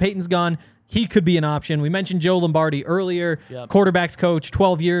because Sean Payton's gone. He could be an option. We mentioned Joe Lombardi earlier, quarterbacks coach,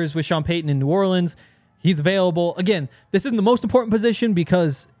 12 years with Sean Payton in New Orleans. He's available. Again, this isn't the most important position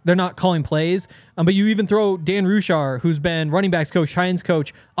because they're not calling plays. But you even throw Dan Rushar, who's been running backs coach, Giants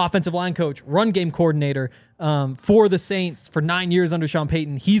coach, offensive line coach, run game coordinator for the Saints for 9 years under Sean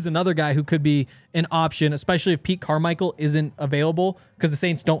Payton. He's another guy who could be an option, especially if Pete Carmichael isn't available because the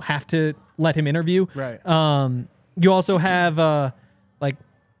Saints don't have to let him interview. Right. You also have like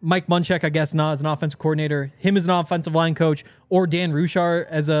Mike Munchak, I guess, not as an offensive coordinator, him as an offensive line coach, or Dan Rushar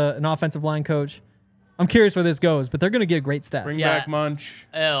as an offensive line coach. I'm curious where this goes, but they're going to get a great staff. Bring back Munch.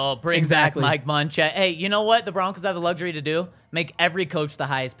 Oh, bring back Mike Munch. Hey, you know what the Broncos have the luxury to do? Make every coach the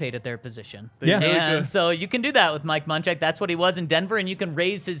highest paid at their position. Yeah. And so you can do that with Mike Munchak. That's what he was in Denver, and you can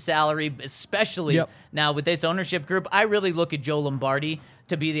raise his salary, especially now with this ownership group. I really look at Joe Lombardi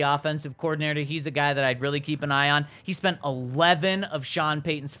to be the offensive coordinator. He's a guy that I'd really keep an eye on. He spent 11 of Sean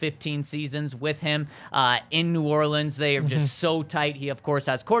Payton's 15 seasons with him in New Orleans. They are just so tight. He, of course,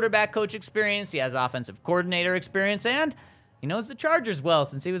 has quarterback coach experience. He has offensive coordinator experience, and he knows the Chargers well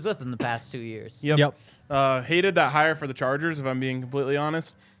since he was with them the past 2 years. Yep. Hated that hire for the Chargers, if I'm being completely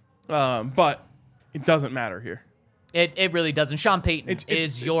honest. But it doesn't matter here. It really doesn't. Sean Payton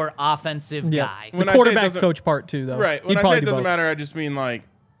is your offensive guy. The quarterback's coach part too, though. Right. When I say it doesn't matter, I just mean like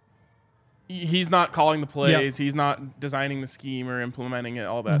he's not calling the plays. He's not designing the scheme or implementing it,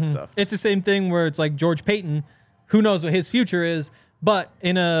 all that stuff. It's the same thing where it's like George Payton, who knows what his future is, but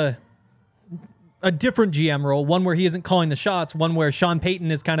in a different GM role, one where he isn't calling the shots, one where Sean Payton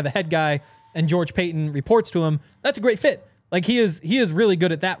is kind of the head guy and George Payton reports to him. That's a great fit. Like he is really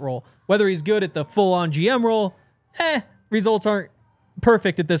good at that role. Whether he's good at the full-on GM role, results aren't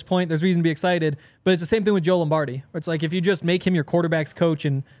perfect at this point. There's reason to be excited, but it's the same thing with Joe Lombardi. Where it's like if you just make him your quarterback's coach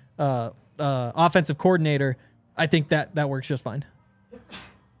and offensive coordinator, I think that works just fine.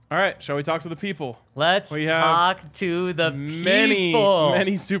 All right, shall we talk to the people? Let's talk to the people.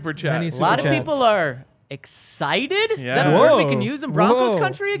 Many super chats. A lot of people are excited. Yeah. Is that a word we can use in Broncos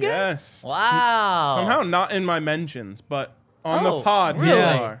country again? Yes. Wow. Somehow not in my mentions, but on the pod, really? we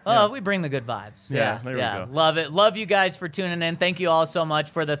are. Oh, we bring the good vibes. Yeah, there we go. Love it. Love you guys for tuning in. Thank you all so much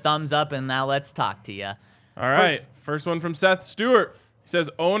for the thumbs up, and now let's talk to you. All right. First one from Seth Stewart. He says,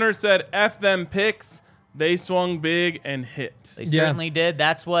 owner said, F them picks. They swung big and hit. They certainly did.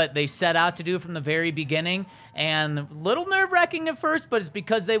 That's what they set out to do from the very beginning. And a little nerve-wracking at first, but it's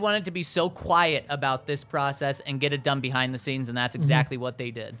because they wanted to be so quiet about this process and get it done behind the scenes, and that's exactly what they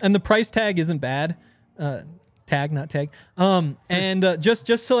did. And the price tag isn't bad. Tag, not tag. And just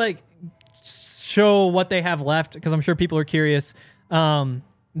to like show what they have left, because I'm sure people are curious.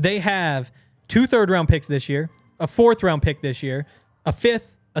 They have 2 third-round picks this year, a 4th-round pick this year, a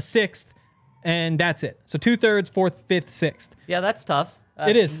 5th, a 6th, and that's it. So 2/3, 4th, 5th, 6th. Yeah, that's tough.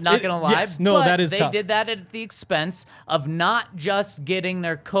 It is. Not gonna lie. Yes, no, but that is they tough. did that at the expense of not just getting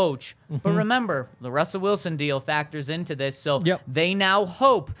their coach, but remember, the Russell Wilson deal factors into this. So Yep. they now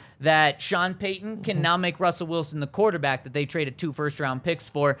hope that Sean Payton can now make Russell Wilson the quarterback that they traded 2 first-round picks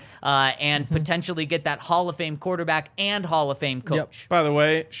for, and potentially get that Hall of Fame quarterback and Hall of Fame coach. By the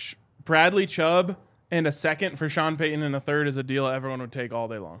way, Bradley Chubb and a second for Sean Payton and a third is a deal everyone would take all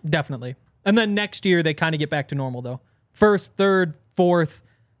day long. Definitely. And then next year they kind of get back to normal though. First, third, fourth.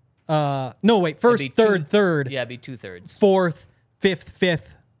 First, It'd be third. Yeah, it'd be 2/3. Fourth,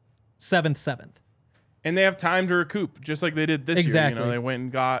 fifth, seventh. And they have time to recoup, just like they did this year. Exactly. They went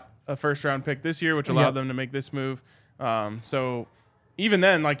and got a first-round pick this year, which allowed them to make this move. So even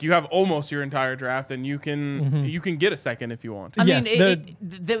then, like, you have almost your entire draft, and you can get a second if you want. I Yes, mean,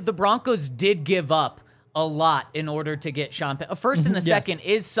 the Broncos did give up a lot in order to get Sean Payton. A first and a Yes. second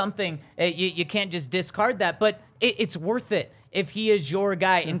is something you can't just discard that, but it's worth it if he is your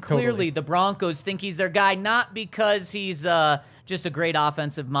guy. And clearly Totally. the Broncos think he's their guy, not because he's just a great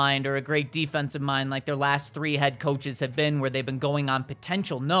offensive mind or a great defensive mind like their last 3 head coaches have been, where they've been going on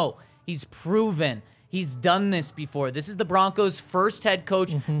potential. No, he's proven. He's done this before. This is the Broncos' first head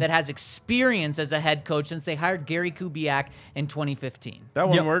coach that has experience as a head coach since they hired Gary Kubiak in 2015. That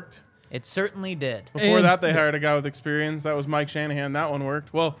one Yep. worked. It certainly did. Before And- that, they hired a guy with experience. That was Mike Shanahan. That one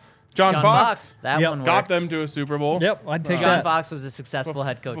worked. Well, John John Fox Fox, that Yep. one worked. got them to a Super Bowl. Yep, I'd take John that. Fox was a successful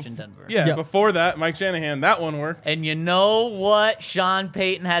head coach in Denver. Yeah, Yep. before that, Mike Shanahan. That one worked. And you know what Sean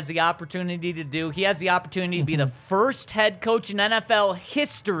Payton has the opportunity to do? He has the opportunity to be the first head coach in NFL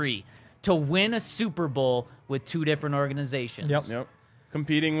history to win a Super Bowl with 2 different organizations. Yep.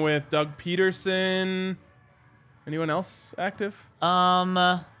 Competing with Doug Peterson. Anyone else active?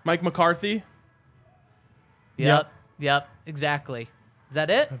 Mike McCarthy. Yep, exactly. Is that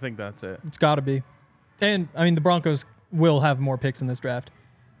it? I think that's it. It's got to be. And I mean, the Broncos will have more picks in this draft.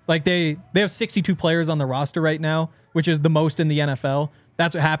 Like they have 62 players on the roster right now, which is the most in the NFL.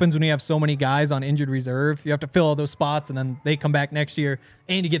 That's what happens when you have so many guys on injured reserve. You have to fill all those spots, and then they come back next year,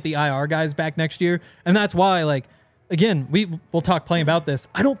 and you get the IR guys back next year. And that's why, like, again, we'll talk plenty about this.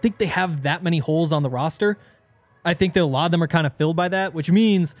 I don't think they have that many holes on the roster. I think that a lot of them are kind of filled by that, which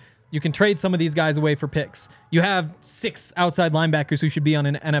means you can trade some of these guys away for picks. You have 6 outside linebackers who should be on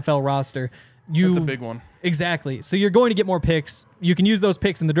an NFL roster. That's a big one. Exactly. So you're going to get more picks. You can use those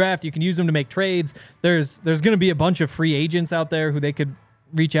picks in the draft. You can use them to make trades. There's going to be a bunch of free agents out there who they could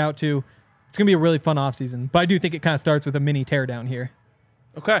reach out to. It's going to be a really fun offseason. But I do think it kind of starts with a mini teardown here.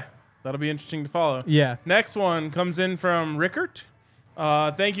 Okay. That'll be interesting to follow. Yeah. Next one comes in from Rickert.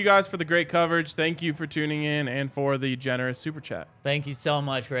 Thank you guys for the great coverage. Thank you for tuning in and for the generous super chat. Thank you so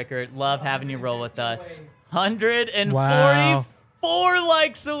much, Rickard. Love having you roll with us. 144 Wow.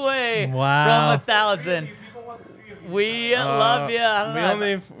 likes away Wow. from 1,000. We love you. I don't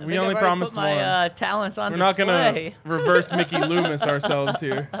know. we only promised my one. talents on We're not display. gonna reverse Mickey Loomis ourselves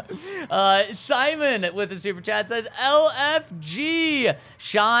here. Simon with the super chat says LFG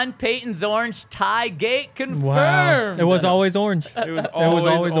Sean Payton's orange tie gate confirmed. Wow. It was always orange. It was always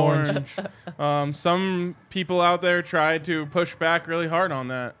always orange. orange. Some people out there tried to push back really hard on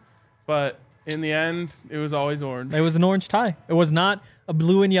that, but in the end, it was always orange. It was an orange tie. It was not a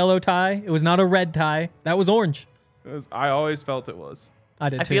blue and yellow tie. It was not a red tie. That was orange. I always felt it was. I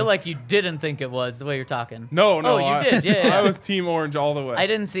did I too. feel like you didn't think it was the way you're talking. No, Oh, you did. Yeah. I was team orange all the way. I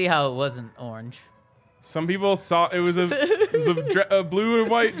didn't see how it wasn't orange. Some people saw it was a blue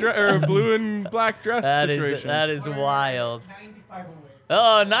and white or a blue and black dress situation. That is wild. 95 away.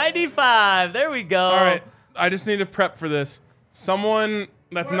 Oh, 95. There we go. All right, I just need to prep for this. Someone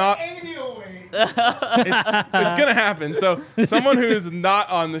that's not. It's gonna happen. So someone who's not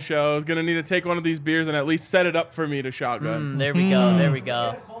on the show is gonna need to take one of these beers and at least set it up for me to shotgun. There we go. There we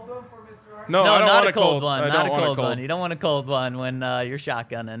go. No, No, I don't not want a cold one. I Not a don't want cold one. You don't want a cold one when you're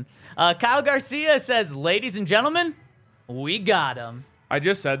shotgunning. Kyle Garcia says, ladies and gentlemen, we got him. I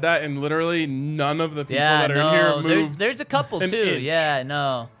just said that, and literally none of the people Yeah, that are in here no. moved. There's a couple, an too. inch. Yeah,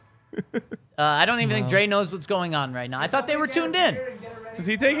 no. I don't even think Dre knows what's going on right now. I thought they were tuned in. Is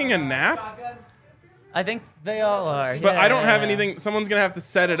he taking a nap? I think they all are. But I don't have yeah. anything. Someone's gonna have to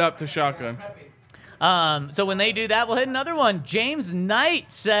set it up to shotgun. So when they do that, we'll hit another one. James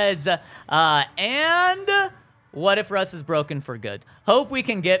Knight says, and what if Russ is broken for good? Hope we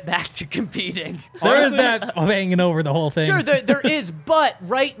can get back to competing. There is Honestly- that hanging over the whole thing. Sure, there is, but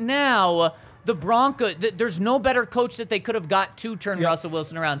right now, the Broncos, there's no better coach that they could have got to turn Russell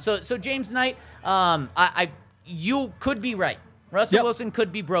Wilson around. So James Knight, you could be right. Russell Yep. Wilson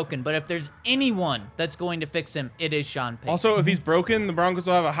could be broken, but if there's anyone that's going to fix him, it is Sean Payton. Also, if he's broken, the Broncos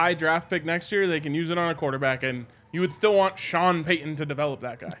will have a high draft pick next year. They can use it on a quarterback, and you would still want Sean Payton to develop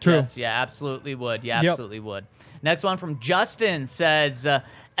that guy. True. Yes, yeah, absolutely would. Yeah, Yep. absolutely would. Next one from Justin says,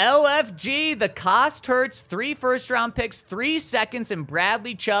 LFG, the cost hurts. 3 first-round picks, 3 seconds, and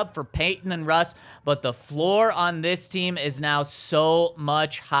Bradley Chubb for Peyton and Russ. But the floor on this team is now so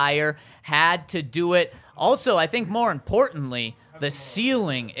much higher. Had to do it. Also, I think more importantly, the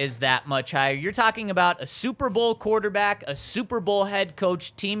ceiling is that much higher. You're talking about a Super Bowl quarterback, a Super Bowl head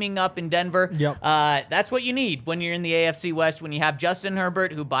coach teaming up in Denver. Yep. That's what you need when you're in the AFC West, when you have Justin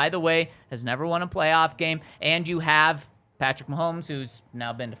Herbert, who, by the way, has never won a playoff game, and you have Patrick Mahomes, who's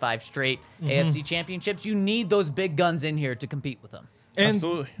now been to 5 straight AFC championships. You need those big guns in here to compete with them. And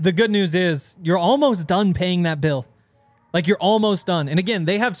Absolutely. the good news is you're almost done paying that bill. Like, you're almost done. And again,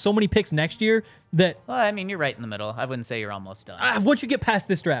 they have so many picks next year that Well, I mean, you're right in the middle. I wouldn't say you're almost done. once you get past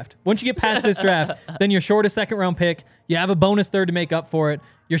this draft, then you're short a second-round pick. You have a bonus third to make up for it.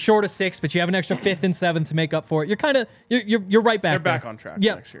 You're short a 6th, but you have an extra 5th and 7th to make up for it. You're kind of you're right back. They're back there. on track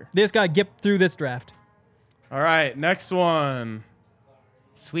Yep. next year. They just got to get through this draft. All right, next one.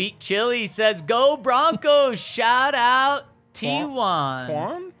 Sweet Chili says, go Broncos. Shout out T1.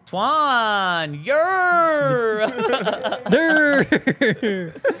 Quan? Twan. You're.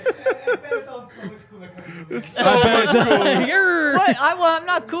 It's so much cool. You're- What? I'm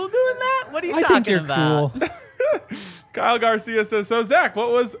not cool doing that? What are you I talking think you're about? cool. Kyle Garcia says, so Zach,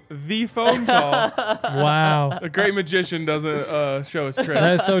 what was the phone call? Wow. A great magician doesn't show his tricks.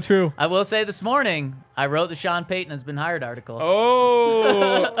 That is so true. I will say this morning, I wrote the Sean Payton has been hired article.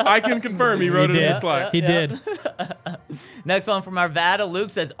 Oh, I can confirm he wrote it in the Slack. He did. Next one from Arvada. Luke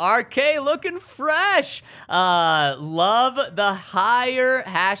says, RK looking fresh. Love the hire.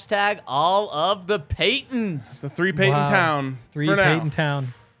 Hashtag all of the Paytons. It's a 3 Peyton Wow. town 3 for now. Peyton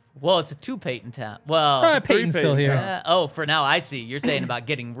Town. Well, it's a 2 Payton town. Well, All right, Peyton's still Peyton here. Town. for now, I see. You're saying about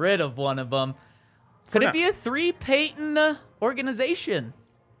getting rid of one of them. Could now. it be a 3 Payton organization?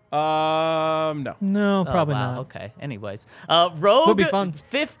 No. No, probably Oh, wow. not. Okay. Anyways, Would be fun. Rogue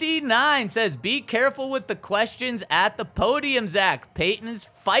 59 says, "Be careful with the questions at the podium, Zach. Peyton is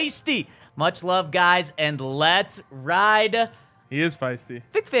feisty. Much love, guys, and let's ride." He is feisty.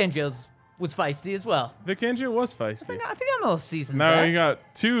 Vic Fangio was feisty as well. Vic Fangio was feisty. I think I'm a little seasoned. Now Zach. you got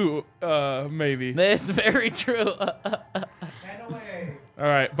 2, maybe. That's very true. All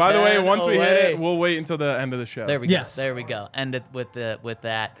right. By the way, 10 once we hit away. it, we'll wait until the end of the show. There we Yes. go. There we go. End it with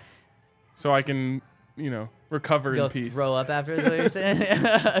that. So I can, recover Go in peace. throw up after is what you're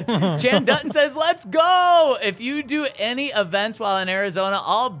saying. Jan Dutton says, let's go. If you do any events while in Arizona,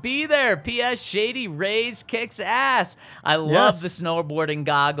 I'll be there. P.S. Shady Rays kicks ass. I love Yes. the snowboarding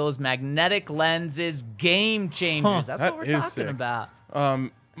goggles, magnetic lenses, game changers. That's That what we're is talking sick. about.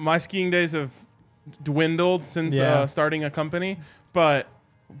 My skiing days have dwindled since Yeah. starting a company, but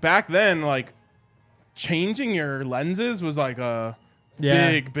back then, like, changing your lenses was like a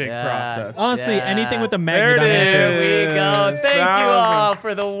Yeah. big Yeah. process. Honestly, Yeah. anything with the There it magnet on it. There we go. Yes. Thank you 1,000. all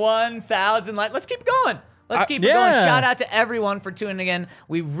for the 1,000 likes. Let's keep going. Let's keep it going. yeah. Shout out to everyone for tuning in.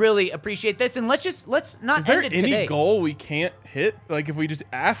 We really appreciate this. And let's not Is there end it any today. goal we can't hit? Like, if we just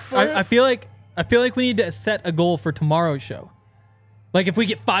ask for I it? feel like we need to set a goal for tomorrow's show. Like, if we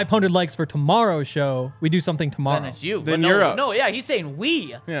get 500 likes for tomorrow's show, we do something tomorrow. Then it's you. Then But you're no, up. No, yeah, he's saying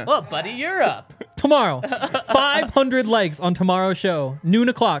we. Yeah. Well, buddy, you're up. Tomorrow, 500 likes on tomorrow's show, noon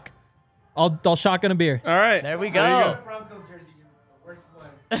o'clock. I'll shotgun a beer. All right. There we you go.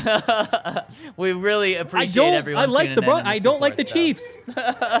 We really appreciate everyone. I like tuning the in bro. and I don't like the support, though. Chiefs.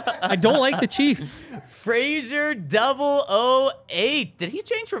 I don't like the Chiefs. Fraser 008. Did he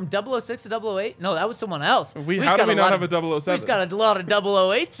change from 006 to 008? No, that was someone else. How just do got we a not lot have of- a 007? We just got a lot of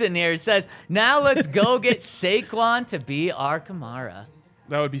 008s in here. It says, now let's go get Saquon to be our Kamara.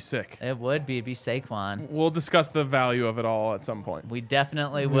 That would be sick. It would be. It'd be Saquon. We'll discuss the value of it all at some point. We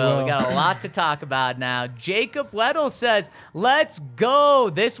definitely will. We got a lot to talk about now. Jacob Weddle says, let's go.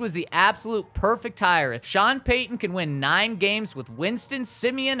 This was the absolute perfect hire. If Sean Payton can win 9 games with Winston,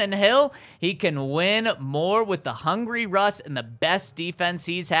 Simeon, and Hill, he can win more with the hungry Russ and the best defense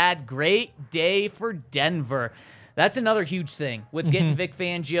he's had. Great day for Denver. That's another huge thing with getting Vic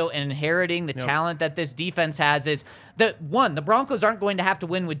Fangio and inheriting the talent that this defense has is that, one, the Broncos aren't going to have to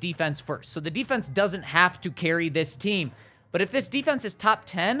win with defense first. So the defense doesn't have to carry this team. But if this defense is top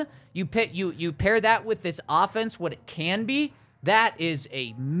 10, you pair that with this offense, what it can be, that is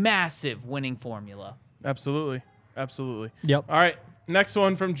a massive winning formula. Absolutely. Absolutely. Yep. All right. Next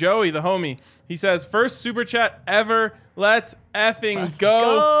one from Joey, the homie. He says, first super chat ever. Let's effing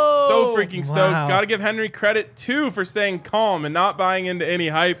go. So freaking stoked. Wow. Got to give Henry credit, too, for staying calm and not buying into any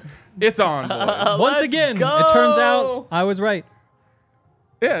hype. It's on, boys. Once again, it turns out I was right.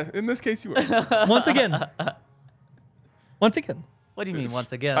 Yeah, in this case, you were. Once again. Once again. What do you mean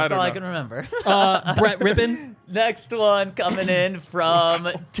once again? I That's don't all I know. can remember. Brett Rippin. Next one coming in from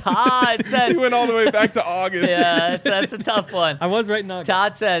Todd says, He went all the way back to August. yeah, that's a tough one. I was right now.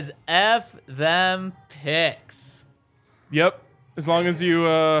 Todd says, F them picks. Yep. As long as you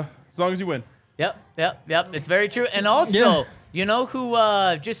win. Yep. It's very true. And also, Yeah. you know who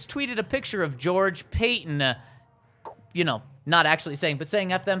just tweeted a picture of George Payton, not actually saying, but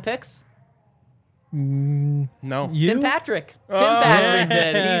saying F them picks? No. You? Tim Patrick. Tim Patrick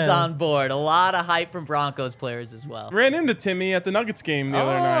did. yes. He's on board. A lot of hype from Broncos players as well. Ran into Timmy at the Nuggets game the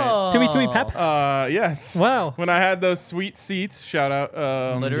other night. Timmy Pep. Yes. Wow. When I had those sweet seats, shout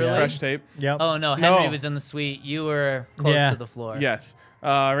out. Literally? Fresh tape. Yep. Oh, no. Henry No. was in the suite. You were close Yeah. to the floor. Yes.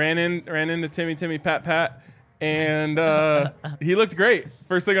 Ran into Timmy Pat. And he looked great.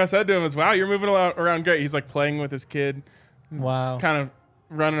 First thing I said to him was, wow, you're moving around great. He's like playing with his kid, Wow. kind of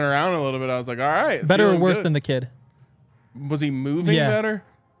running around a little bit. I was like, all right. Better or feeling worse good. than the kid? Was he moving Yeah. better?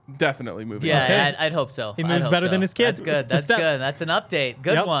 Definitely moving Yeah, better. I'd hope so. He I'd moves hope better so. than his kid. That's good. It's a That's step. good. That's an update.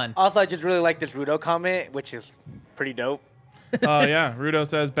 Good Yep. one. Also, I just really like this Rudo comment, which is pretty dope. Yeah. Rudo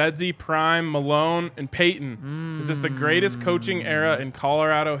says, Bedsy, Prime, Malone, and Peyton. Is this the greatest coaching era in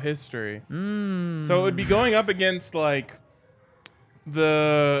Colorado history? So it would be going up against, like,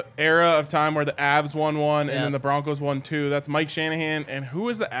 the era of time where the Avs won one and Yeah. then the Broncos won two. That's Mike Shanahan. And who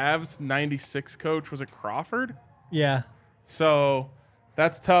was the Avs 96 coach? Was it Crawford? Yeah. So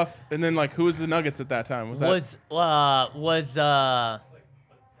that's tough. And then, like, who was the Nuggets at that time? Was that?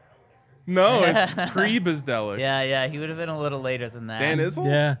 No, it's pre-Bizdelic. Yeah, he would have been a little later than that. Dan Issel?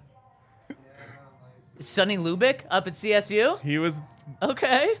 Yeah. Sonny Lubick up at CSU? He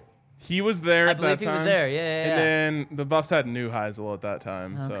was there I at believe that he was time. there. Yeah. And then the Buffs had New Heisel at that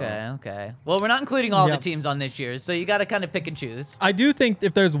time. So. Okay. Well, we're not including all Yep. the teams on this year, so you got to kind of pick and choose. I do think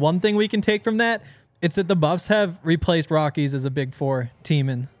if there's one thing we can take from that, it's that the Buffs have replaced Rockies as a Big Four team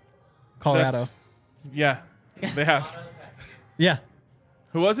in Colorado. Yeah, they have. Yeah.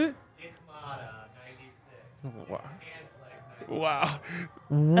 Who was it? Wow.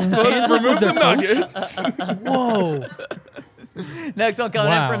 So let's remove the Nuggets. Whoa. Next one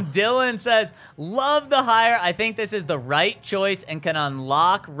coming Wow. in from Dylan says, love the hire. I think this is the right choice and can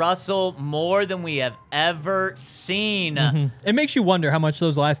unlock Russell more than we have ever seen. It makes you wonder how much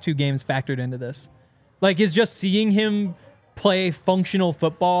those last two games factored into this. Like, is just seeing him play functional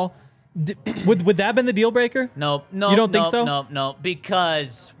football, would that have been the deal breaker? No. You don't think so? No.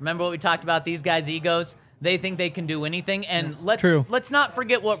 Because remember what we talked about? These guys' egos. They think they can do anything, and True. let's not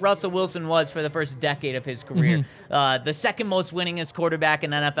forget what Russell Wilson was for the first decade of his career. The second most winningest quarterback in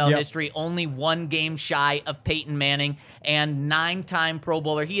NFL Yep. history, only one game shy of Peyton Manning, and 9-time Pro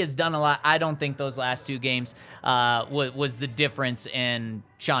Bowler. He has done a lot. I don't think those last two games was the difference in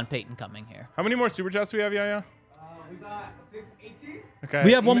Sean Payton coming here. How many more super chats do we have, Yaya? We got 18. Okay.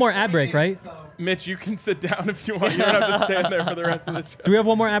 We have one more ad break, right? Mitch, you can sit down if you want. You don't have to stand there for the rest of the show. Do we have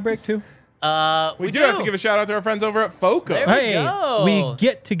one more ad break too? We do have to give a shout out to our friends over at Foco. There we Hey, go. we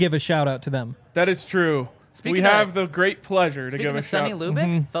get to give a shout out to them. That is true. Speaking we of have the great pleasure to Speaking give a of Sonny shout.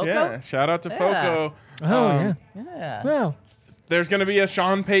 Lubick, Foco? Yeah, shout out to Foco. Oh, Yeah. Well, There's going to be a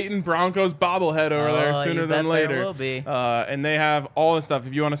Sean Payton Broncos bobblehead over there Oh, sooner you than bet there later. will be. And they have all this stuff.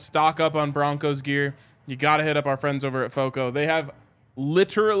 If you want to stock up on Broncos gear, you got to hit up our friends over at Foco. They have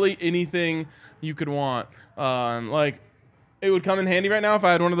literally anything you could want. It would come in handy right now if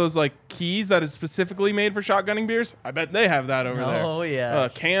I had one of those like keys that is specifically made for shotgunning beers. I bet they have that over there. Oh,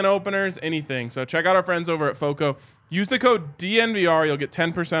 yes. Can openers, anything. So check out our friends over at Foco. Use the code DNVR. You'll get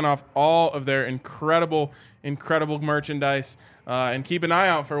 10% off all of their incredible merchandise. And keep an eye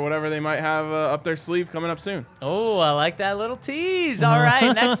out for whatever they might have up their sleeve coming up soon. Oh, I like that little tease. All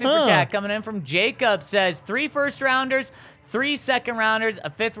right, next super chat coming in from Jacob says 3 first-rounders, 3 second-rounders, a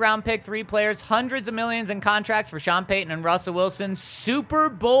 5th-round pick, 3 players, hundreds of millions in contracts for Sean Payton and Russell Wilson. Super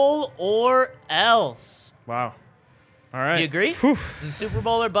Bowl or else. Wow. All right. You agree? Is it Super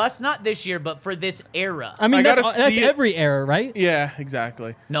Bowl or bust? Not this year, but for this era. I mean, I gotta that's see it. every era, right? Yeah,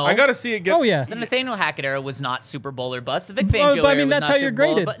 exactly. No. I got to see it get. Oh, yeah. The Nathaniel Hackett era was not Super Bowl or bust. The Vic But Fangio I era mean, was that's not how Super you're Bowl,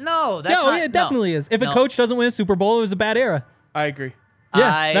 graded. But no, that's not. It definitely is. If No. a coach doesn't win a Super Bowl, it was a bad era. I agree.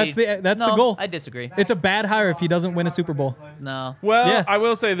 Yeah, that's the no, goal. I disagree. It's a bad hire if he doesn't win a Super Bowl. No. Well, Yeah. I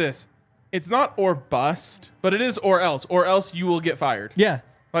will say this. It's not or bust, but it is or else. Or else you will get fired. Yeah.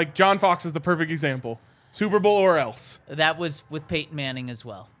 Like John Fox is the perfect example. Super Bowl or else. That was with Peyton Manning as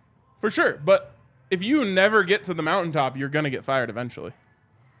well. For sure. But if you never get to the mountaintop, you're going to get fired eventually.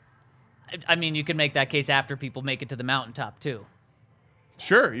 I mean, you can make that case after people make it to the mountaintop, too.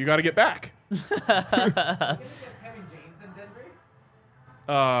 Sure, you got to get back.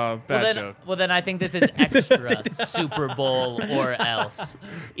 Bad joke. Well, then I think this is extra Super Bowl or else.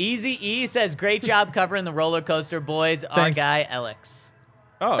 Easy E says, great job covering the roller coaster, boys. Our Thanks. guy, Alex.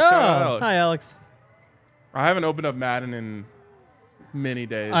 Oh, shout out Alex. Hi, Alex. I haven't opened up Madden in many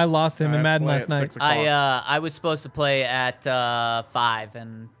days. I lost him in have to Madden play last at night. 6 o'clock. I was supposed to play at 5,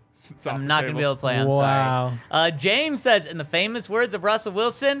 and It's off I'm the not going to be able table. to play. I'm Wow. sorry. James says, in the famous words of Russell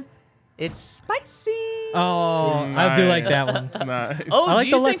Wilson, it's spicy. Oh, I do like that one. Nice. Oh, I like do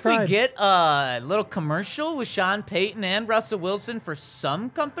you the Let's think we Ride. get a little commercial with Sean Payton and Russell Wilson for some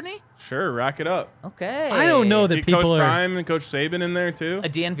company? Sure, rack it up. Okay. I don't know that Get people Coach are. Prime and Coach Saban in there too. A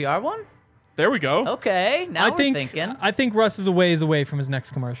DNVR one? There we go. Okay, now we're thinking. I think Russ is a ways away from his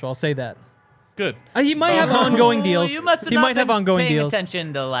next commercial. I'll say that. Good. He might have ongoing deals. You must have he not might have been ongoing paying deals.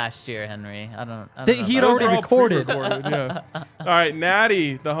 attention to last year, Henry. I don't know. He had about already Those are all recorded. pre-recorded, yeah. All right,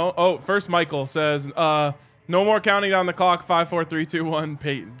 Natty. First Michael says, no more counting down the clock. 5, 4, 3, 2, 1.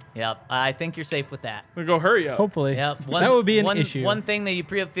 Peyton. that. Yep, I think you're safe with that. We go. Hurry up. Hopefully. Yep. That would be an issue. One thing that you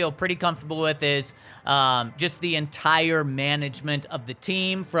feel pretty comfortable with is just the entire management of the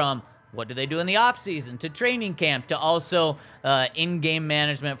team, from what do they do in the offseason to training camp to also in-game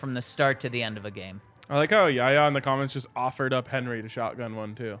management from the start to the end of a game. I like how Yaya in the comments just offered up Henry to shotgun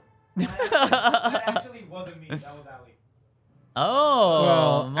one too. That actually wasn't me. That was Ali. Oh.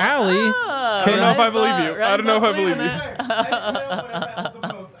 Well, Allie, I don't know if I believe you. I don't know if I believe you.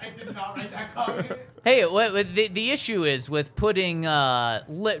 I did not write that comment. Hey, the issue is with putting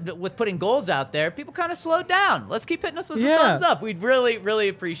goals out there, people kind of slowed down. Let's keep hitting us with the thumbs up. We'd really, really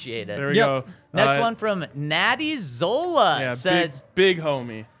appreciate it. There we Yep. go. Next one from Natty Zola Yeah, says, big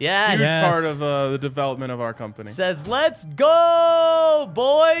homie. yes, Huge Yes. part of the development of our company. says, let's go,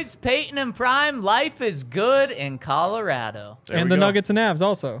 boys. Peyton and Prime, life is good in Colorado. There and we the go. Nuggets and Avs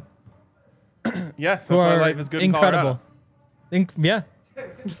also, Yes, that's who why are life is good incredible. in Colorado. Yeah.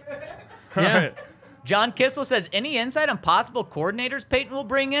 All Yeah. right. John Kissel says, any insight on possible coordinators Peyton will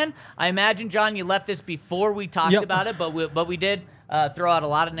bring in? I imagine, John, you left this before we talked Yep. about it, but we did throw out a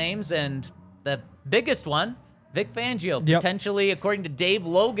lot of names, and the biggest one, Vic Fangio, Yep. potentially, according to Dave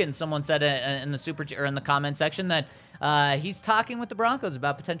Logan, someone said in the in the comment section that he's talking with the Broncos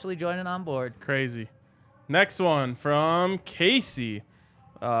about potentially joining on board. Crazy. Next one from Casey,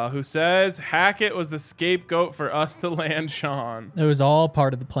 who says Hackett was the scapegoat for us to land Sean. It was all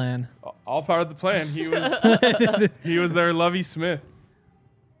part of the plan. All part of the plan. He was their Lovey Smith.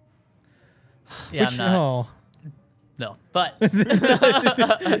 Yeah, Which, I'm not. oh. No, but the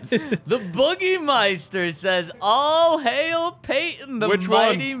Boogie Meister says, "All hail Peyton, the Which one?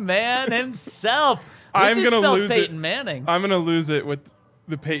 mighty man himself." I'm This is gonna spelled lose Peyton it. Manning. I'm gonna lose it with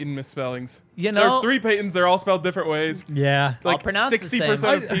the Peyton misspellings. You know- there's 3 Peytons. They're all spelled different ways. Yeah. Like pronounced the 60%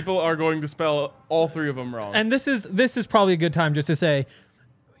 of same. people are going to spell all 3 of them wrong. And this is probably a good time just to say,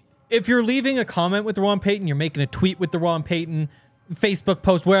 if you're leaving a comment with the wrong Peyton, you're making a tweet with the wrong Peyton, Facebook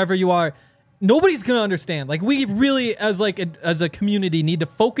post, wherever you are, nobody's gonna understand. Like, we really, as a community, need to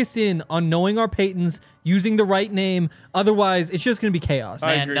focus in on knowing our Peytons, using the right name. Otherwise, it's just gonna be chaos.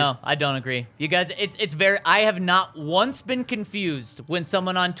 I Man, agree. no, I don't agree. You guys, it's very. I have not once been confused when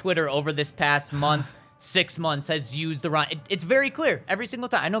someone on Twitter over this past month, 6 months, has used the wrong. It's very clear every single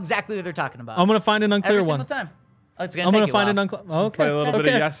time. I know exactly what they're talking about. I'm gonna find an unclear every one. single time. Oh, it's gonna I'm take gonna you a find while. an unclear. Oh, okay. Play a little bit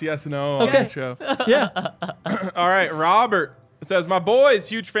Okay. of yes, yes, no on Okay. the show. Yeah. All right, Robert says, my boys,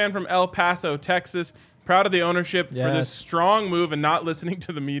 huge fan from El Paso, Texas. Proud of the ownership for this Yes. strong move and not listening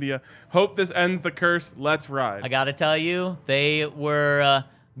to the media. Hope this ends the curse. Let's ride. I gotta tell you, they were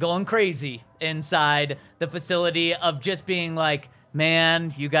going crazy inside the facility of just being like,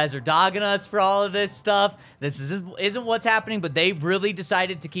 man, you guys are dogging us for all of this stuff. This isn't what's happening, but they really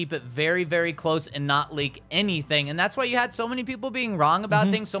decided to keep it very, very close and not leak anything. And that's why you had so many people being wrong about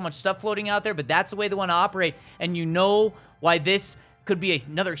things, so much stuff floating out there, but that's the way they want to operate. And you know why this could be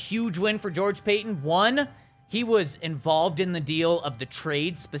another huge win for George Payton. One, he was involved in the deal of the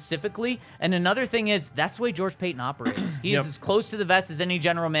trade specifically. And another thing is, that's the way George Payton operates. He Yep. is as close to the vest as any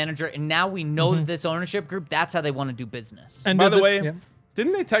general manager. And now we know that this ownership group, that's how they want to do business. And By does the it- way, yeah.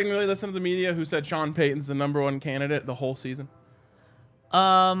 didn't they technically listen to the media who said Sean Payton's the #1 candidate the whole season?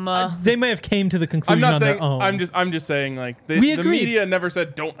 they may have came to the I'm conclusion not on saying. their own. I'm just saying. Like We the agreed. media never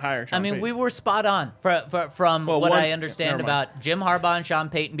said don't hire Sean I mean, Payton. we were spot on from Well, what one- I understand never mind. about Jim Harbaugh and Sean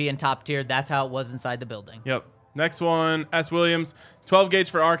Payton being top tier. That's how it was inside the building. Yep. Next one, S. Williams, 12 gauge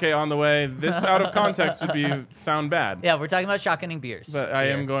for RK on the way. This out of context would sound bad. Yeah, we're talking about shotgunning beers. But I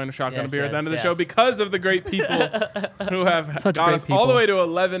am going to shotgun a beer at the end of the yes. show because of the great people who have Such got great us all the people. way to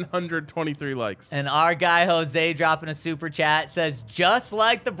 1,123 likes. And our guy Jose dropping a super chat says, just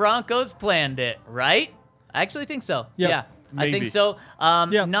like the Broncos planned it, right? I actually think so. Yep. Yeah. I Maybe. think so.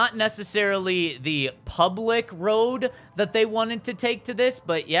 Yeah. Not necessarily the public road that they wanted to take to this,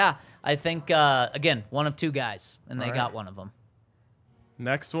 but yeah, I think, again, one of two guys, and they got one of them.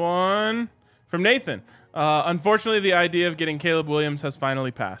 Next one from Nathan. Unfortunately, the idea of getting Caleb Williams has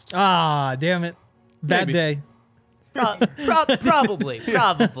finally passed. Ah, damn it. Bad Maybe. day. Probably.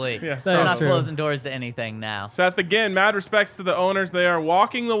 Yeah, We're That not is true. closing doors to anything now. Seth, again, mad respects to the owners. They are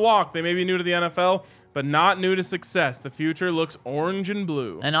walking the walk. They may be new to the NFL, but not new to success. The future looks orange and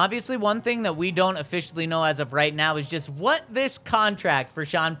blue. And obviously, one thing that we don't officially know as of right now is just what this contract for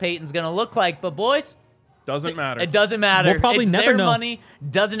Sean Payton's going to look like. But boys, Doesn't matter. it doesn't matter. We'll probably it's never their know. money.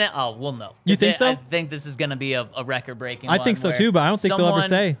 Doesn't it? Oh, we'll know. You think so? I think this is going to be a record-breaking I one think so where too, but I don't think they'll ever someone-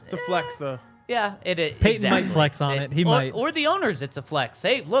 say. It's a flex, though. Yeah, it is. Peyton exactly. might flex on it. He or, might. Or the owners, it's a flex.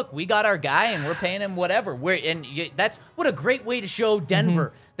 Hey, look, we got our guy, and we're paying him whatever. That's what a great way to show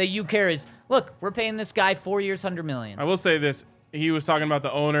Denver that you care is, look, we're paying this guy 4 years, $100 million. I will say this. He was talking about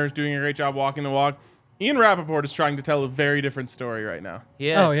the owners doing a great job walking the walk. Ian Rappaport is trying to tell a very different story right now.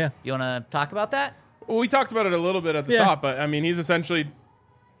 Yes. Oh, yeah. You want to talk about that? Well, we talked about it a little bit at the Yeah. top, but I mean, he's essentially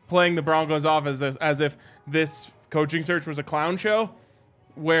playing the Broncos off as if this coaching search was a clown show,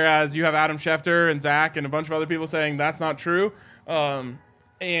 whereas you have Adam Schefter and Zach and a bunch of other people saying that's not true.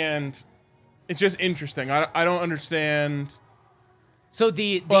 And it's just interesting. I don't understand. So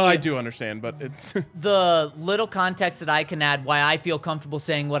the Well, I do understand, but it's the little context that I can add why I feel comfortable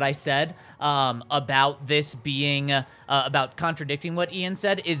saying what I said about this being about contradicting what Ian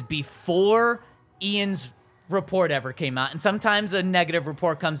said is before Ian's report ever came out. And sometimes a negative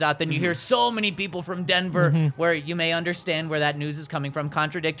report comes out, then you hear so many people from Denver where you may understand where that news is coming from,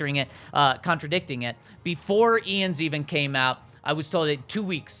 contradicting it. Before Ian's even came out, I was told that 2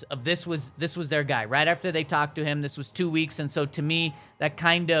 weeks of this was their guy. Right after they talked to him, this was 2 weeks. And so to me, that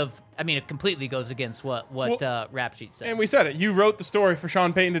kind of, I mean, it completely goes against what Rap Sheet said. and we said it. You wrote the story for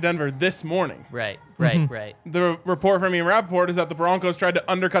Sean Payton to Denver this morning. Right. The report from Ian Rappaport is that the Broncos tried to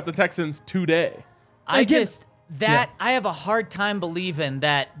undercut the Texans today. I Again- just I have a hard time believing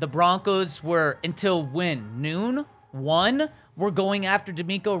that the Broncos were until when noon 1 were going after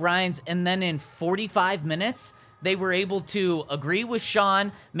D'Amico Ryans, and then in 45 minutes they were able to agree with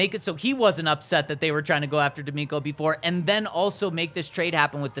Sean, make it so he wasn't upset that they were trying to go after D'Amico before, and then also make this trade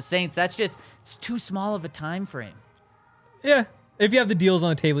happen with the Saints. It's too small of a time frame. Yeah. If you have the deals on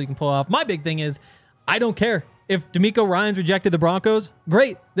the table, you can pull off. My big thing is, I don't care. If D'Amico Ryans rejected the Broncos,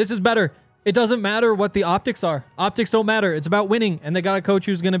 great. This is better. It doesn't matter what the optics are. Optics don't matter. It's about winning, and they got a coach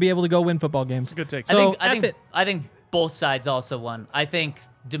who's going to be able to go win football games. Good take. So, I think both sides also won. I think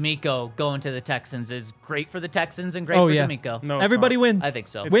D'Amico going to the Texans is great for the Texans and great for D'Amico. No, it's everybody not. wins. I think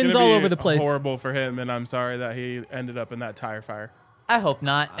so. It's Wins gonna all be over the place. Horrible for him, and I'm sorry that he ended up in that tire fire. I hope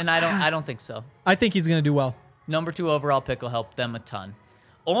not, and I don't think so. I think he's going to do well. Number 2 overall pick will help them a ton.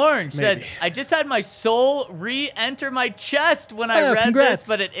 Orange says, I just had my soul re-enter my chest when I read congrats. this,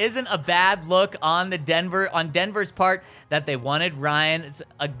 but it isn't a bad look on Denver's part that they wanted Ryan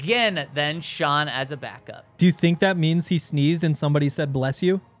again, then Sean as a backup. Do you think that means he sneezed and somebody said bless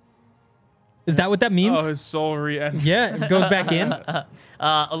you? Is that what that means? Oh, his soul re-enters. Yeah, it goes back in. A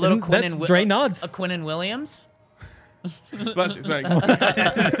little Isn't- Quinn that's and Dre nods. A Quinnen Williams. Bless you. Thank you.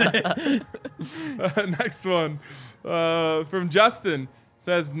 Next one from Justin.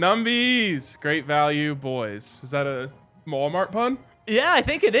 Says, Numbies, great value, boys. Is that a Walmart pun? Yeah, I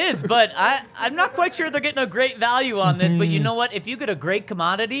think it is, but I'm not quite sure they're getting a great value on this. But you know what? If you get a great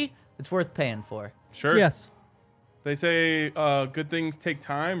commodity, it's worth paying for. Sure. Yes. They say good things take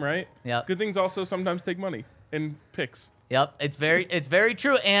time, right? Yep. Good things also sometimes take money in picks. Yep, it's very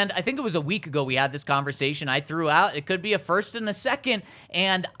true. And I think it was a week ago we had this conversation. I threw out it could be a first and a second,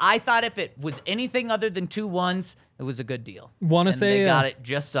 and I thought if it was anything other than 2 1s, it was a good deal. Wanna And say, they got it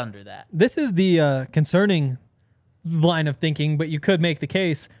just under that. This is the concerning line of thinking, but you could make the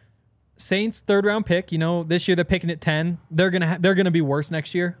case. Saints 3rd round pick, you know, this year they're picking at 10. They're gonna be worse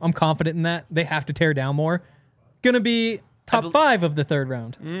next year. I'm confident in that. They have to tear down more. Gonna be top 5 of the 3rd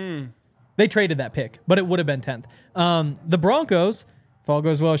round. They traded that pick, but it would have been 10th. The Broncos, if all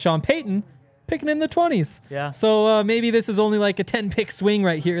goes well, Sean Payton picking in the 20s. Yeah. So maybe this is only like a 10-pick swing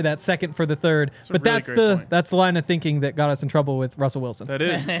right here, that second for the 3rd. But really that's great the point. that's the line of thinking that got us in trouble with Russell Wilson. That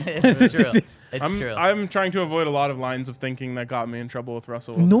is. It's true. It's true. I'm trying to avoid a lot of lines of thinking that got me in trouble with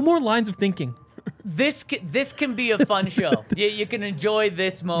Russell Wilson. No more lines of thinking. This can be a fun show. You can enjoy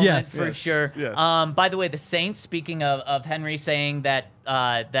this moment for sure. Yes. By the way, the Saints, speaking of Henry saying that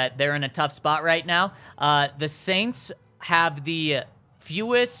that they're in a tough spot right now, the Saints have the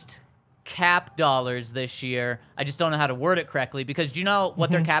fewest cap dollars this year. I just don't know how to word it correctly because do you know what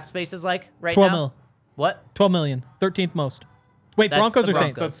their cap space is like right 12 now? mil. What? 12 million. 13th most. Wait, That's Broncos the or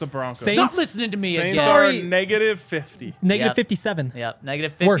Saints? That's the Broncos. Saints? Stop listening to me Saints again. Sorry. are negative 50. Negative Yep. 57. Yep,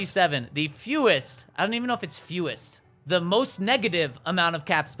 negative Worse. 57. The fewest, I don't even know if it's fewest, the most negative amount of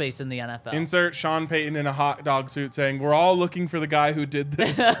cap space in the NFL. Insert Sean Payton in a hot dog suit saying, "We're all looking for the guy who did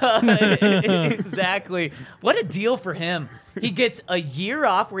this." Exactly. What a deal for him. He gets a year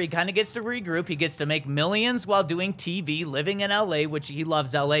off where he kind of gets to regroup. He gets to make millions while doing TV, living in LA, which he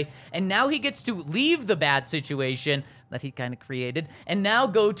loves LA. And now he gets to leave the bad situation that he kind of created and now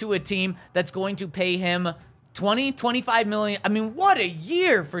go to a team that's going to pay him 20, 25 million. I mean, what a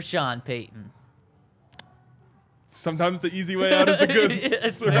year for Sean Payton. Sometimes the easy way out is the good.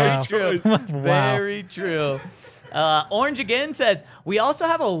 It's the very right true. choice. Very true. Orange again says, we also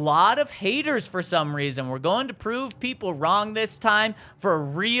have a lot of haters for some reason. We're going to prove people wrong this time. For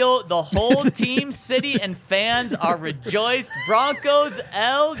real, the whole team, city, and fans are rejoiced. Broncos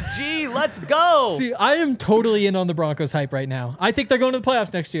LG, let's go. See, I am totally in on the Broncos hype right now. I think they're going to the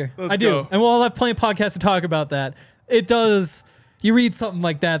playoffs next year. Let's I do. go. And we'll all have plenty of podcasts to talk about that. It does. You read something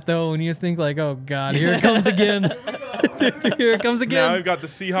like that, though, and you just think, like, oh, God, here it comes again. Here it comes Now again. we've got the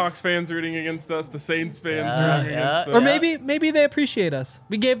Seahawks fans rooting against us, the Saints fans rooting yeah. against Or us. maybe they appreciate us.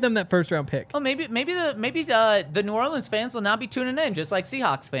 We gave them that first-round pick. Oh, maybe the New Orleans fans will now be tuning in, just like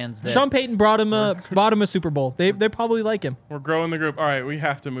Seahawks fans did. Sean Payton brought him a Super Bowl. They probably like him. We're growing the group. All right, we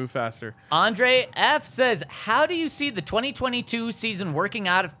have to move faster. Andre F says, how do you see the 2022 season working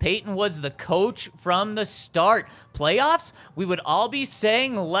out if Peyton was the coach from the start? Playoffs? We would all be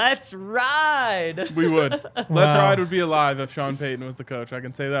saying, let's ride. We would. Let's Ride would be alive if Sean Payton was the coach. I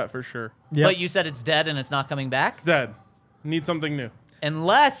can say that for sure. Yep. But you said it's dead and it's not coming back? Dead. Need something new.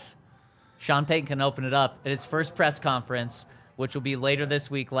 Unless Sean Payton can open it up at his first press conference, which will be later this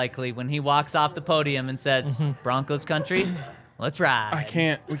week likely, when he walks off the podium and says, Broncos country, let's ride. I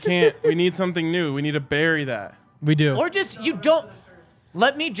can't. We can't. We need something new. We need to bury that. We do. Or just, you don't,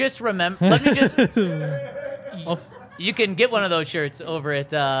 let me just remember, let me just, you can get one of those shirts over at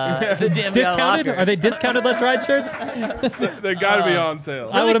the DMV Discounted? Locker. Are they discounted Let's Ride shirts? They got to be on sale.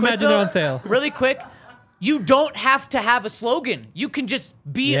 I would Really quick, imagine they're though, on sale. Really quick, you don't have to have a slogan. You can just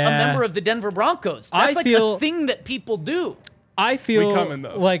be a Yeah. member of the Denver Broncos. I That's like feel- a thing that people do. I feel We coming,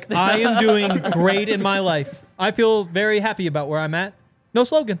 though. like I am doing great in my life. I feel very happy about where I'm at. No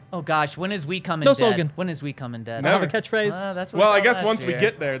slogan. Oh gosh, when is we coming No dead? slogan. When is we coming dead? I have a Never. catchphrase. That's what Well, we I thought guess last once we year.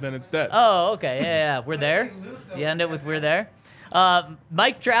 get there, then it's dead. Oh, okay. Yeah. We're there. You end it with we're there.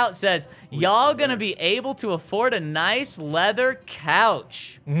 Mike Trout says, y'all gonna be able to afford a nice leather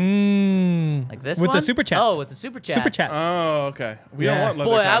couch. Like this With one? the super chats. Oh, with the super chats. Super chats. Oh, okay. We Yeah. don't want leather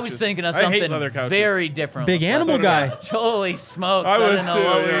Boy, couches. I was thinking of I hate something leather couches. very different. Big with animal leather. guy. Holy smokes. I I was didn't know too,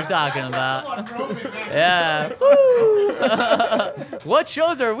 what we yeah. were talking about. Yeah. Woo. What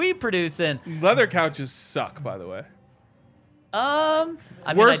shows are we producing? Leather couches suck, by the way. I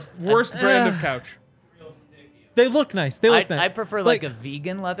mean, Worst brand of couch. They look nice. They look nice. I prefer like a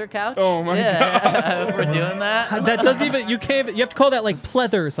vegan leather couch. Oh my yeah, if we're doing that. That doesn't even. You can't. You have to call that like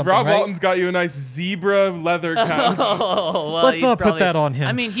pleather or something. Rob right? Walton's got you a nice zebra leather couch. Oh, well, Let's he's not put probably- that on him.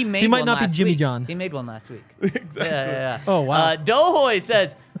 I mean, he made He might one not be last Jimmy week. John. He made one last week. Exactly. Yeah. Oh, wow. Dohoy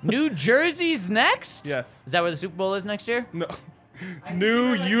says, New Jersey's next? Yes. Is that where the Super Bowl is next year? No.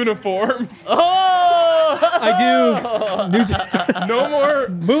 New uniforms. Oh! I do. No more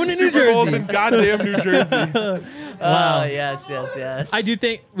Moving to New Super Bowls Jersey. in goddamn New Jersey. Wow. Yes. I do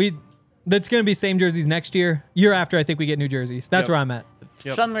think that's going to be same jerseys next year. Year after, I think we get new jerseys. That's Yep. where I'm at. For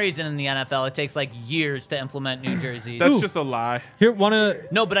some reason in the NFL, it takes like years to implement new jerseys. That's just a lie. Here, wanna?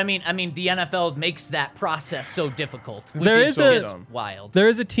 No, but I mean, the NFL makes that process so difficult. Which There is is just a- wild. There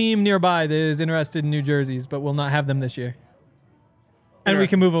is a team nearby that is interested in new jerseys, but will not have them this year. And we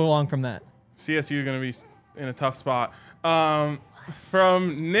can move along from that. CSU going to be in a tough spot.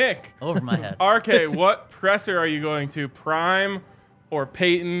 From Nick. Over my head. RK, what presser are you going to? Prime or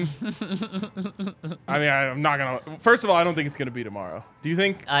Peyton? I mean, I'm not going to. First of all, I don't think it's going to be tomorrow. Do you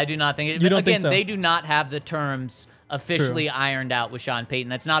think? I do not think it. You don't Again, think so? they do not have the terms officially ironed out with Sean Payton.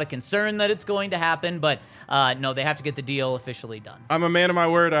 That's not a concern that it's going to happen, but no, they have to get the deal officially done. I'm a man of my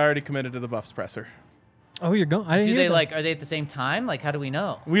word. I already committed to the Buffs presser. Oh, you're going. I didn't Do hear they that. are they at the same time? Like, how do we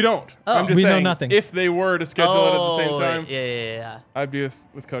know? We don't. Oh. I'm just We know saying, nothing. if they were to schedule it at the same time, Yeah. I'd be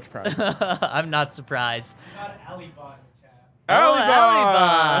with Coach Prime. I'm not surprised. Alley Bot.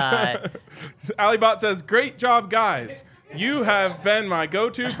 Alibot says, "Great job, guys. You have been my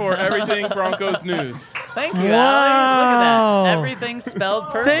go-to for everything Broncos news." Thank you, Wow. Allie. Look at that. Everything's spelled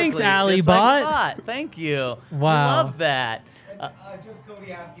perfectly. Thanks, just Allie like Bot. I thought. Thank you. Wow. Love that. Just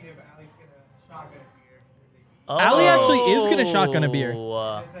Cody asking if Allie's gonna shotgun a beer. Allie actually is gonna shotgun a beer.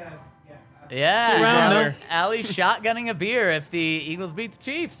 Yeah, Round Allie- up. Allie's shotgunning a beer if the Eagles beat the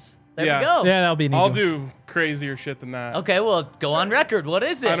Chiefs. There Yeah. we go. Yeah, that'll be an easy I'll one. do crazier shit than that. Okay, well, go on record. What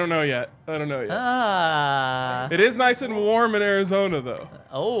is it? I don't know yet. Ah. It is nice and warm in Arizona, though.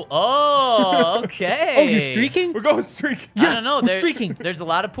 Oh, okay. Oh, you're streaking? We're going streaking. I don't know. I'm there- streaking. There's a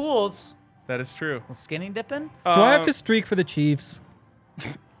lot of pools. That is true. Skinny dipping? Do I have to streak for the Chiefs?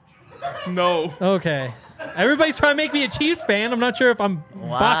 No. Okay. Everybody's trying to make me a Chiefs fan. I'm not sure if I'm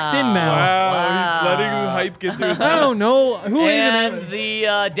boxed in now. Wow, he's letting hype get to his I head. don't know. Who And even? the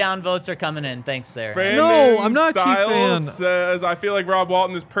downvotes are coming in. Thanks there. Brandon I'm not a Chiefs Styles fan. says, "I feel like Rob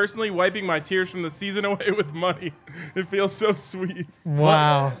Walton is personally wiping my tears from the season away with money. It feels so sweet."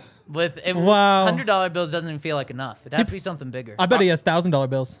 Wow. With Wow. $100 bills doesn't even feel like enough. It'd have to be something bigger. I bet he has $1,000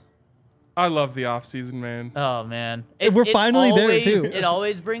 bills. I love the offseason, man. Oh man, We're finally there, always- too. It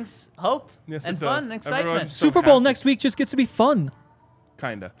always brings hope Yes, and it fun does. and excitement. Everyone's so Super Bowl happy. next week just gets to be fun.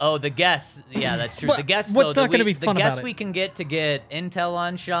 Kinda. Oh, the guests. Yeah, that's true. What- The guests. what's though, not gonna be the fun about guests it? we can get intel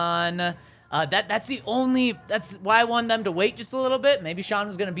on Sean. That's the only. That's why I wanted them to wait just a little bit. Maybe Sean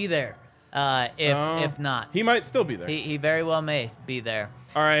was gonna be there. If not, He might still be there. He very well may be there.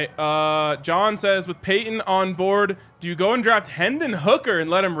 All right. John says, "With Peyton on board, do you go and draft Hendon Hooker and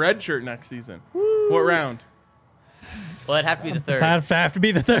let him redshirt next season? What round?" Well, it'd have to be the third. That'd have to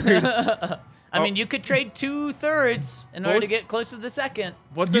be the third. I mean, you could trade 2/3 in order to What's- get close to the second.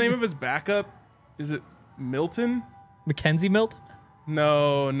 What's the name of his backup? Is it Milton? Mackenzie Milton?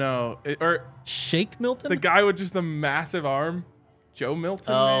 No. Or Shake Milton? the guy with just the massive arm, Joe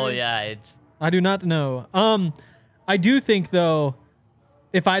Milton. Oh maybe? yeah, it's I do not know. I do think though,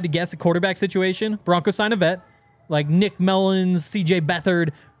 if I had to guess a quarterback situation, Broncos sign a vet like Nick Mullins, CJ Beathard.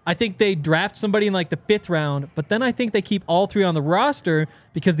 I think they draft somebody in like the 5th round, but then I think they keep all 3 on the roster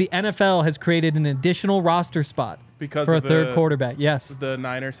because the NFL has created an additional roster spot Because for a of third the- quarterback. Yes. The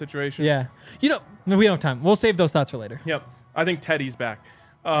Niner situation. Yeah. You know, no, we don't have time. We'll save those thoughts for later. Yep. I think Teddy's back.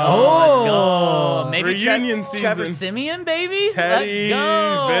 let's go. Maybe Reunion Trevor season. Simeon, baby. Teddy,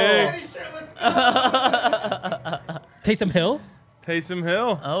 Let's go. big. Taysom Hill? Taysom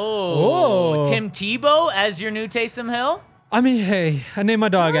Hill. Oh, Whoa. Tim Tebow as your new Taysom Hill. I mean, hey, I named my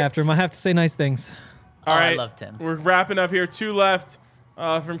dog after him. I have to say nice things. All I right. love Tim. We're wrapping up here. 2 left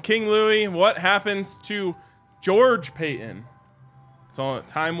from King Louie. What happens to George Payton? So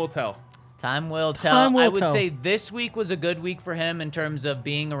time will tell. Time will tell. Time will I would tell. say this week was a good week for him in terms of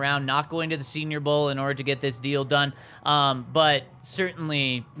being around, not going to the Senior Bowl in order to get this deal done, but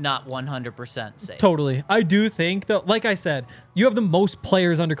certainly not 100% safe. Totally. I do think, though, like I said, you have the most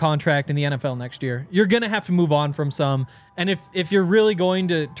players under contract in the NFL next year. You're going to have to move on from some. And if you're really going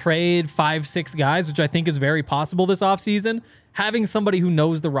to trade 5-6 guys, which I think is very possible this offseason, having somebody who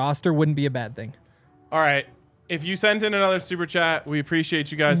knows the roster wouldn't be a bad thing. All right. If you sent in another super chat, we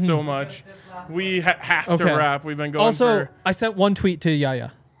appreciate you guys so much. We have to Okay. wrap. We've been going Also, for I sent one tweet to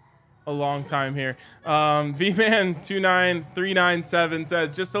Yaya. a long time here. VMan29397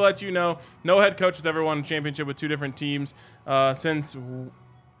 says, just to let you know, no head coach has ever won a championship with 2 different teams since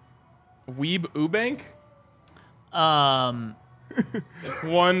Weeb Eubank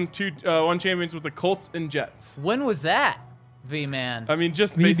won champions with the Colts and Jets. When was that, V-Man? I mean,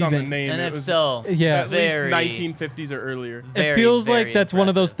 just Weeb based on the Eubank. name, And it if was so, Yeah. at very, least 1950s or earlier. It very, feels like very that's one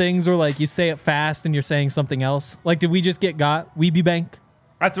of those impressive. things where like you say it fast and you're saying something else. Like, did we just get got? Weeby Bank?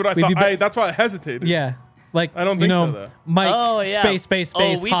 That's what I We'd thought. be ba- That's why I hesitated. Yeah. Like, I don't you think know, so, though. Mike, Oh yeah. space,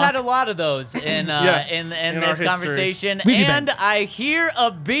 Oh, we've Hawk. had a lot of those in Yes, in in our this history. conversation. Weeby And Bank. I hear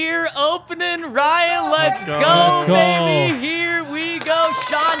a beer opening. Ryan, let's go. go, Let's go. baby. Here we go.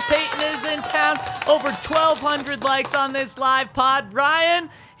 Sean Payton is in town. Over 1,200 likes on this live pod. Ryan,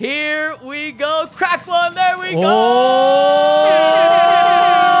 here we go. Crack one. There we go.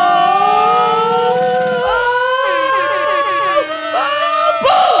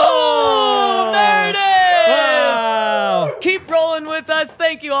 Boom! There it is. Wow. Keep rolling with us.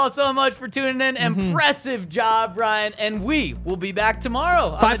 Thank you all so much for tuning in. Impressive job, Ryan. And we will be back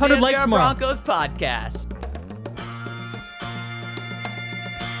tomorrow on 500 the likes DNVR tomorrow. Broncos podcast.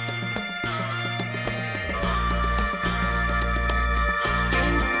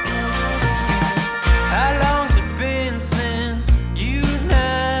 How long's it been since you and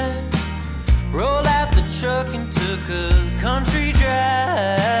I rolled out the truck and took a country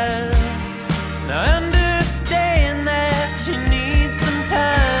drive? Now I understand that you need some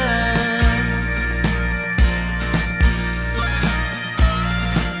time,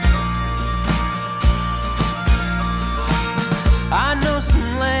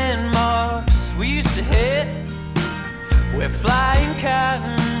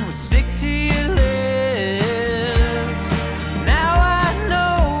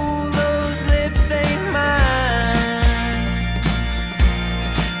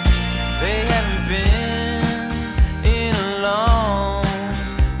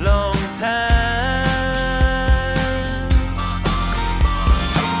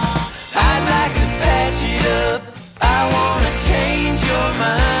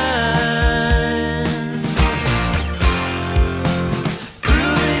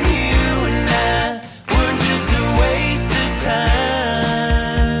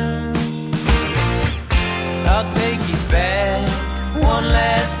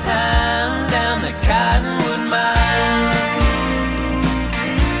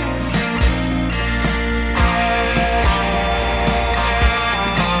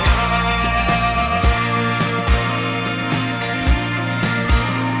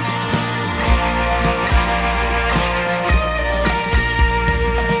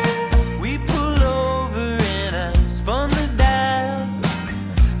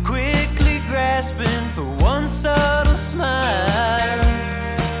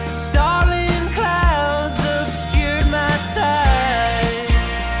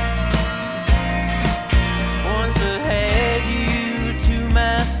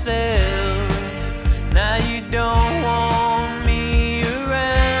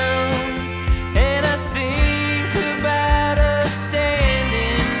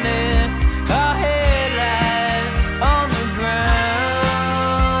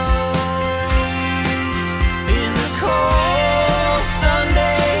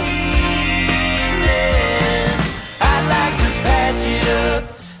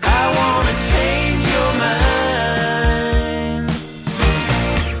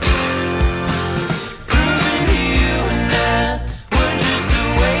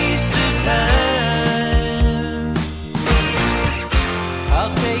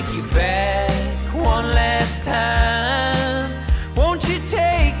 take you back one last time.